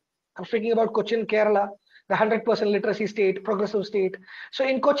 I'm speaking about Cochin, Kerala, the 100% literacy state, progressive state. So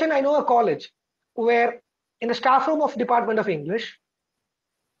in Cochin, I know a college where in the staff room of Department of English,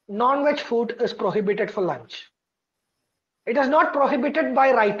 non-veg food is prohibited for lunch. It is not prohibited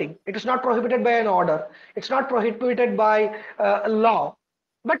by writing. It is not prohibited by an order. It's not prohibited by a law,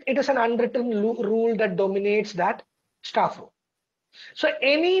 but it is an unwritten rule that dominates that staff room. So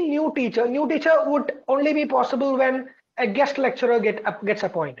any new teacher would only be possible when a guest lecturer gets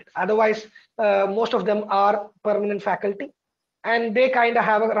appointed. Otherwise, most of them are permanent faculty, and they kind of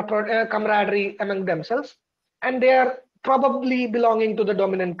have a camaraderie among themselves, and they are probably belonging to the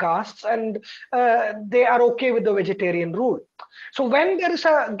dominant castes, and they are okay with the vegetarian rule. So when there is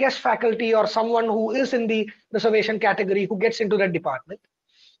a guest faculty or someone who is in the reservation category who gets into that department,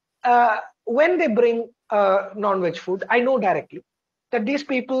 when they bring non-veg food, I know directly that these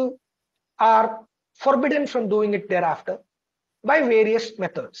people are forbidden from doing it thereafter by various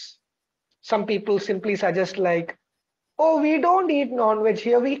methods. Some people simply suggest like, oh, we don't eat non-veg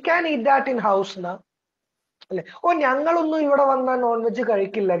here, we can eat that in house now. ഓ ഞങ്ങളൊന്നും ഇവിടെ വന്നാൽ non veg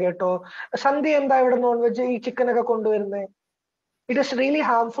കഴിക്കില്ല കേട്ടോ, സന്ധ്യ എന്താ ഇവിടെ non veg ഈ chicken ഒക്കെ കൊണ്ടുവരുന്നേ. It is really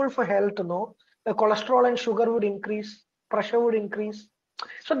harmful for health, the cholesterol and sugar would increase, pressure would increase.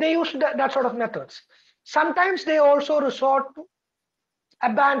 So they use that sort of methods. Sometimes they also resort to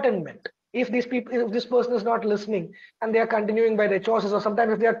abandonment. If this person is not listening and they are continuing by their choices, or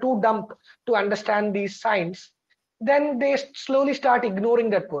sometimes if they are too dumb to understand these signs, then they slowly start ignoring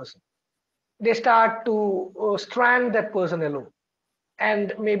that person. They start to strand that person alone and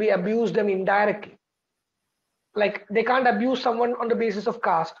maybe abuse them indirectly. Like they can't abuse someone on the basis of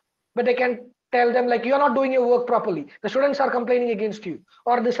caste, but they can tell them like, you're not doing your work properly, the students are complaining against you,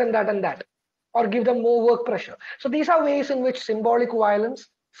 or this and that, or give them more work pressure. So these are ways in which symbolic violence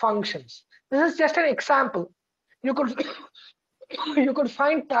functions. This is just an example. You could you could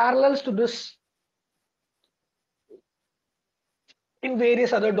find parallels to this in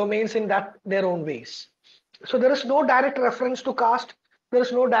various other domains in their own ways. So there is no direct reference to caste. There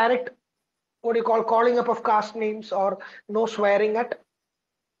is no direct calling up of caste names, or no swearing at.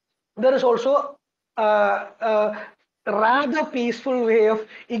 There is also a rather peaceful way of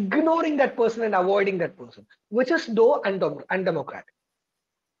ignoring that person and avoiding that person, which is though undemocratic.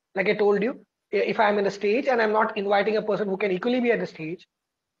 Like I told you, if I'm in the stage and I'm not inviting a person who can equally be at the stage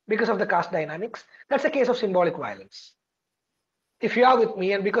because of the caste dynamics, that's a case of symbolic violence. If you are with me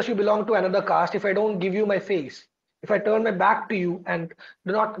and because you belong to another caste, if I don't give you my face, if I turn my back to you and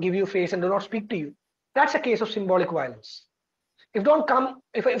do not give you face and do not speak to you, that's a case of symbolic violence.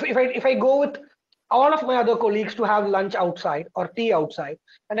 If I go with all of my other colleagues to have lunch outside or tea outside,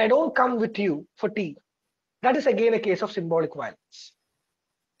 and I don't come with you for tea, that is again a case of symbolic violence.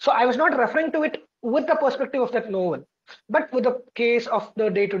 So I was not referring to it with the perspective of that no one, but with the case of the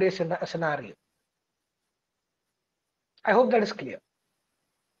day-to-day scenario. I hope that is clear.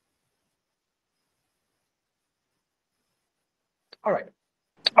 All right.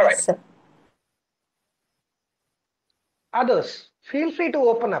 Sir. Others, feel free to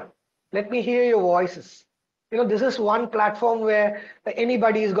open up. Let me hear your voices. This is one platform where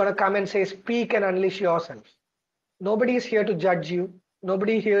anybody is going to come and say, speak and unleash yourself. Nobody is here to judge you.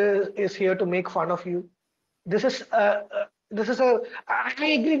 Nobody here is here to make fun of you. I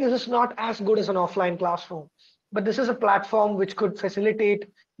agree, this is not as good as an offline classroom, but this is a platform which could facilitate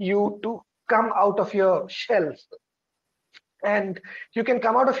you to come out of your shells. And you can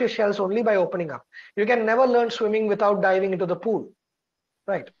come out of your shells only by opening up. You can never learn swimming without diving into the pool,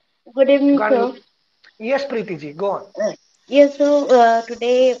 right? Good evening, sir. Yes, Preeti ji, go on. Yes, so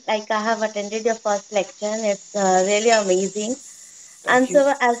today, like I have attended your first lecture, and it's really amazing. And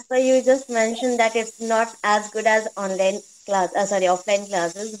so, as per you just mentioned that it's not as good as offline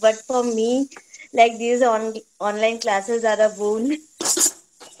classes, but for me, like these online classes are a boon.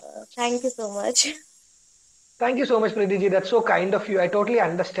 Thank you so much. Thank you so much, Preeti ji. That's so kind of you. I totally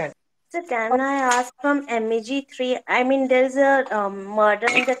understand. So can I ask from MEG 3? I mean, there's a murder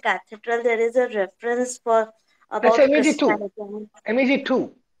in the cathedral. There is a reference about That's MEG 2. Christianity. MEG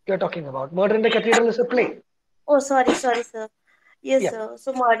 2 you're talking about. Murder in the Cathedral is a play. Oh, sorry, sir. Yes, Yeah. sir.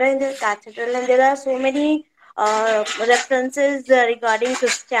 So murder in the cathedral, and there are so many references regarding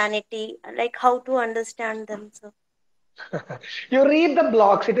Christianity. Like how to understand them, sir? You read the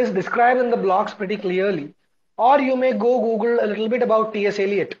blogs. It is described in the blogs pretty clearly. Or you may go Google a little bit about T.S.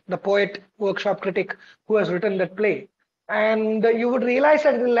 Eliot, the poet, workshop critic who has written that play. And you would realize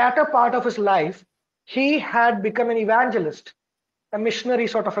that in the latter part of his life, he had become an evangelist, a missionary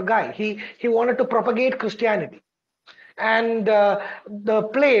sort of a guy. He wanted to propagate Christianity. And the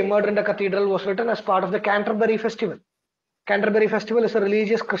play Murder in the Cathedral was written as part of the Canterbury Festival. Canterbury Festival is a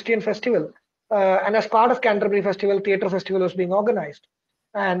religious Christian festival, and as part of Canterbury Festival, theatre festival was being organized,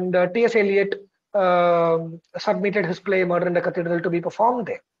 and T.S. Eliot submitted his play Murder in the Cathedral to be performed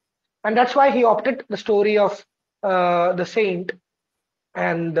there, and that's why he opted the story of the saint,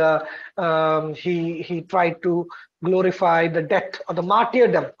 and he tried to glorify the death or the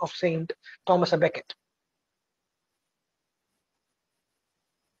martyrdom of Saint Thomas a Becket.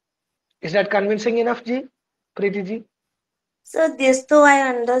 Is that convincing enough, Ji? Preeti Ji? So this though I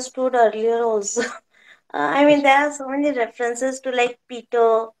understood earlier also. I mean, there are so many references to like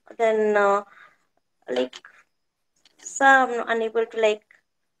Peter, then like, so I'm unable to like.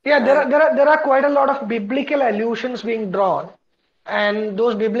 Yeah, there are quite a lot of biblical allusions being drawn, and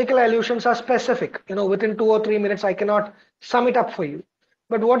those biblical allusions are specific. Within 2 or 3 minutes, I cannot sum it up for you.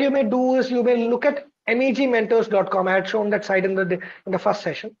 But what you may do is you may look at megmentors.com. I had shown that site in the first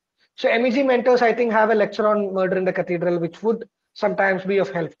session. So MEG Mentors, I think, have a lecture on Murder in the Cathedral, which would sometimes be of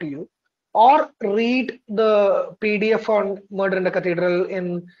help to you. Or read the PDF on Murder in the Cathedral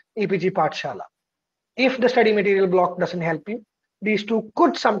in EPG Pathshala. If the study material block doesn't help you, these two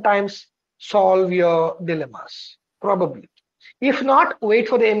could sometimes solve your dilemmas, probably. If not, wait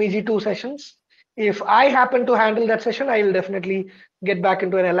for the MEG2 sessions. If I happen to handle that session, I will definitely get back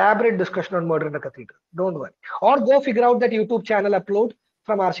into an elaborate discussion on Murder in the Cathedral. Don't worry. Or go figure out that YouTube channel upload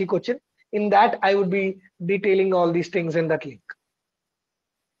from RC Cochin. In that, I would be detailing all these things in that link.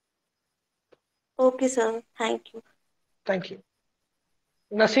 Okay, sir. Thank you. Thank you.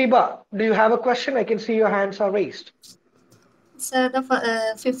 Nasiba, do you have a question? I can see your hands are raised. Sir, the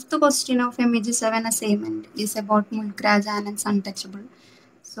fifth question of MEG7 assignment is about Mulkraj Anand's untouchable.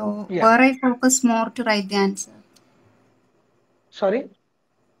 So, where I focus more to write the answer? Sorry?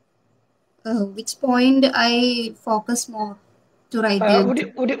 Which point I focus more to write the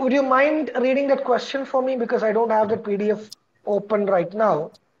answer? Would you mind reading that question for me? Because I don't have the PDF open right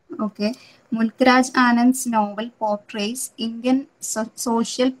now. Okay. Mulkraj Anand's novel portrays Indian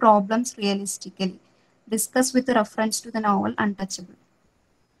social problems realistically. Discuss with reference to the novel Untouchable.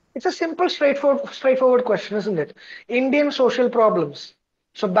 It's a simple, straightforward question, isn't it? Indian social problems.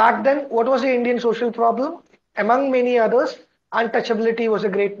 So back then, what was the Indian social problem? Among many others, untouchability was a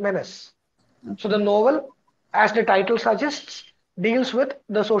great menace. Okay. So the novel, as the title suggests, deals with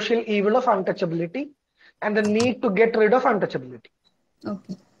the social evil of untouchability and the need to get rid of untouchability.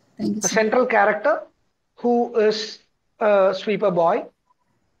 Okay. Thank you, the sir. central character, who is a sweeper boy,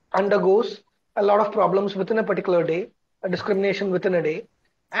 undergoes a lot of problems within a particular day, a discrimination within a day,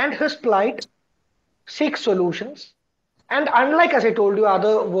 and his plight seeks solutions. And unlike, as I told you,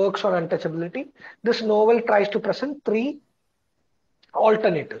 other works on untouchability, this novel tries to present three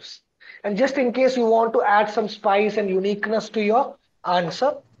alternatives. And just in case you want to add some spice and uniqueness to your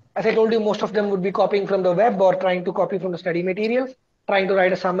answer, as I told you, most of them would be copying from the web or trying to copy from the study materials, trying to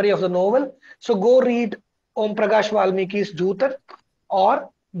write a summary of the novel. So go read Om Prakash Valmiki's Jutar or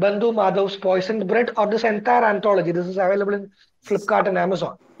Bandhu Madhav's Poisoned Bread or this entire anthology. This is available in Flipkart and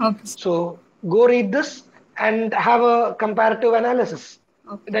Amazon. Okay. So go read this and have a comparative analysis.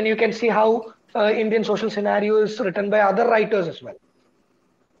 Okay. Then you can see how Indian social scenario is written by other writers as well.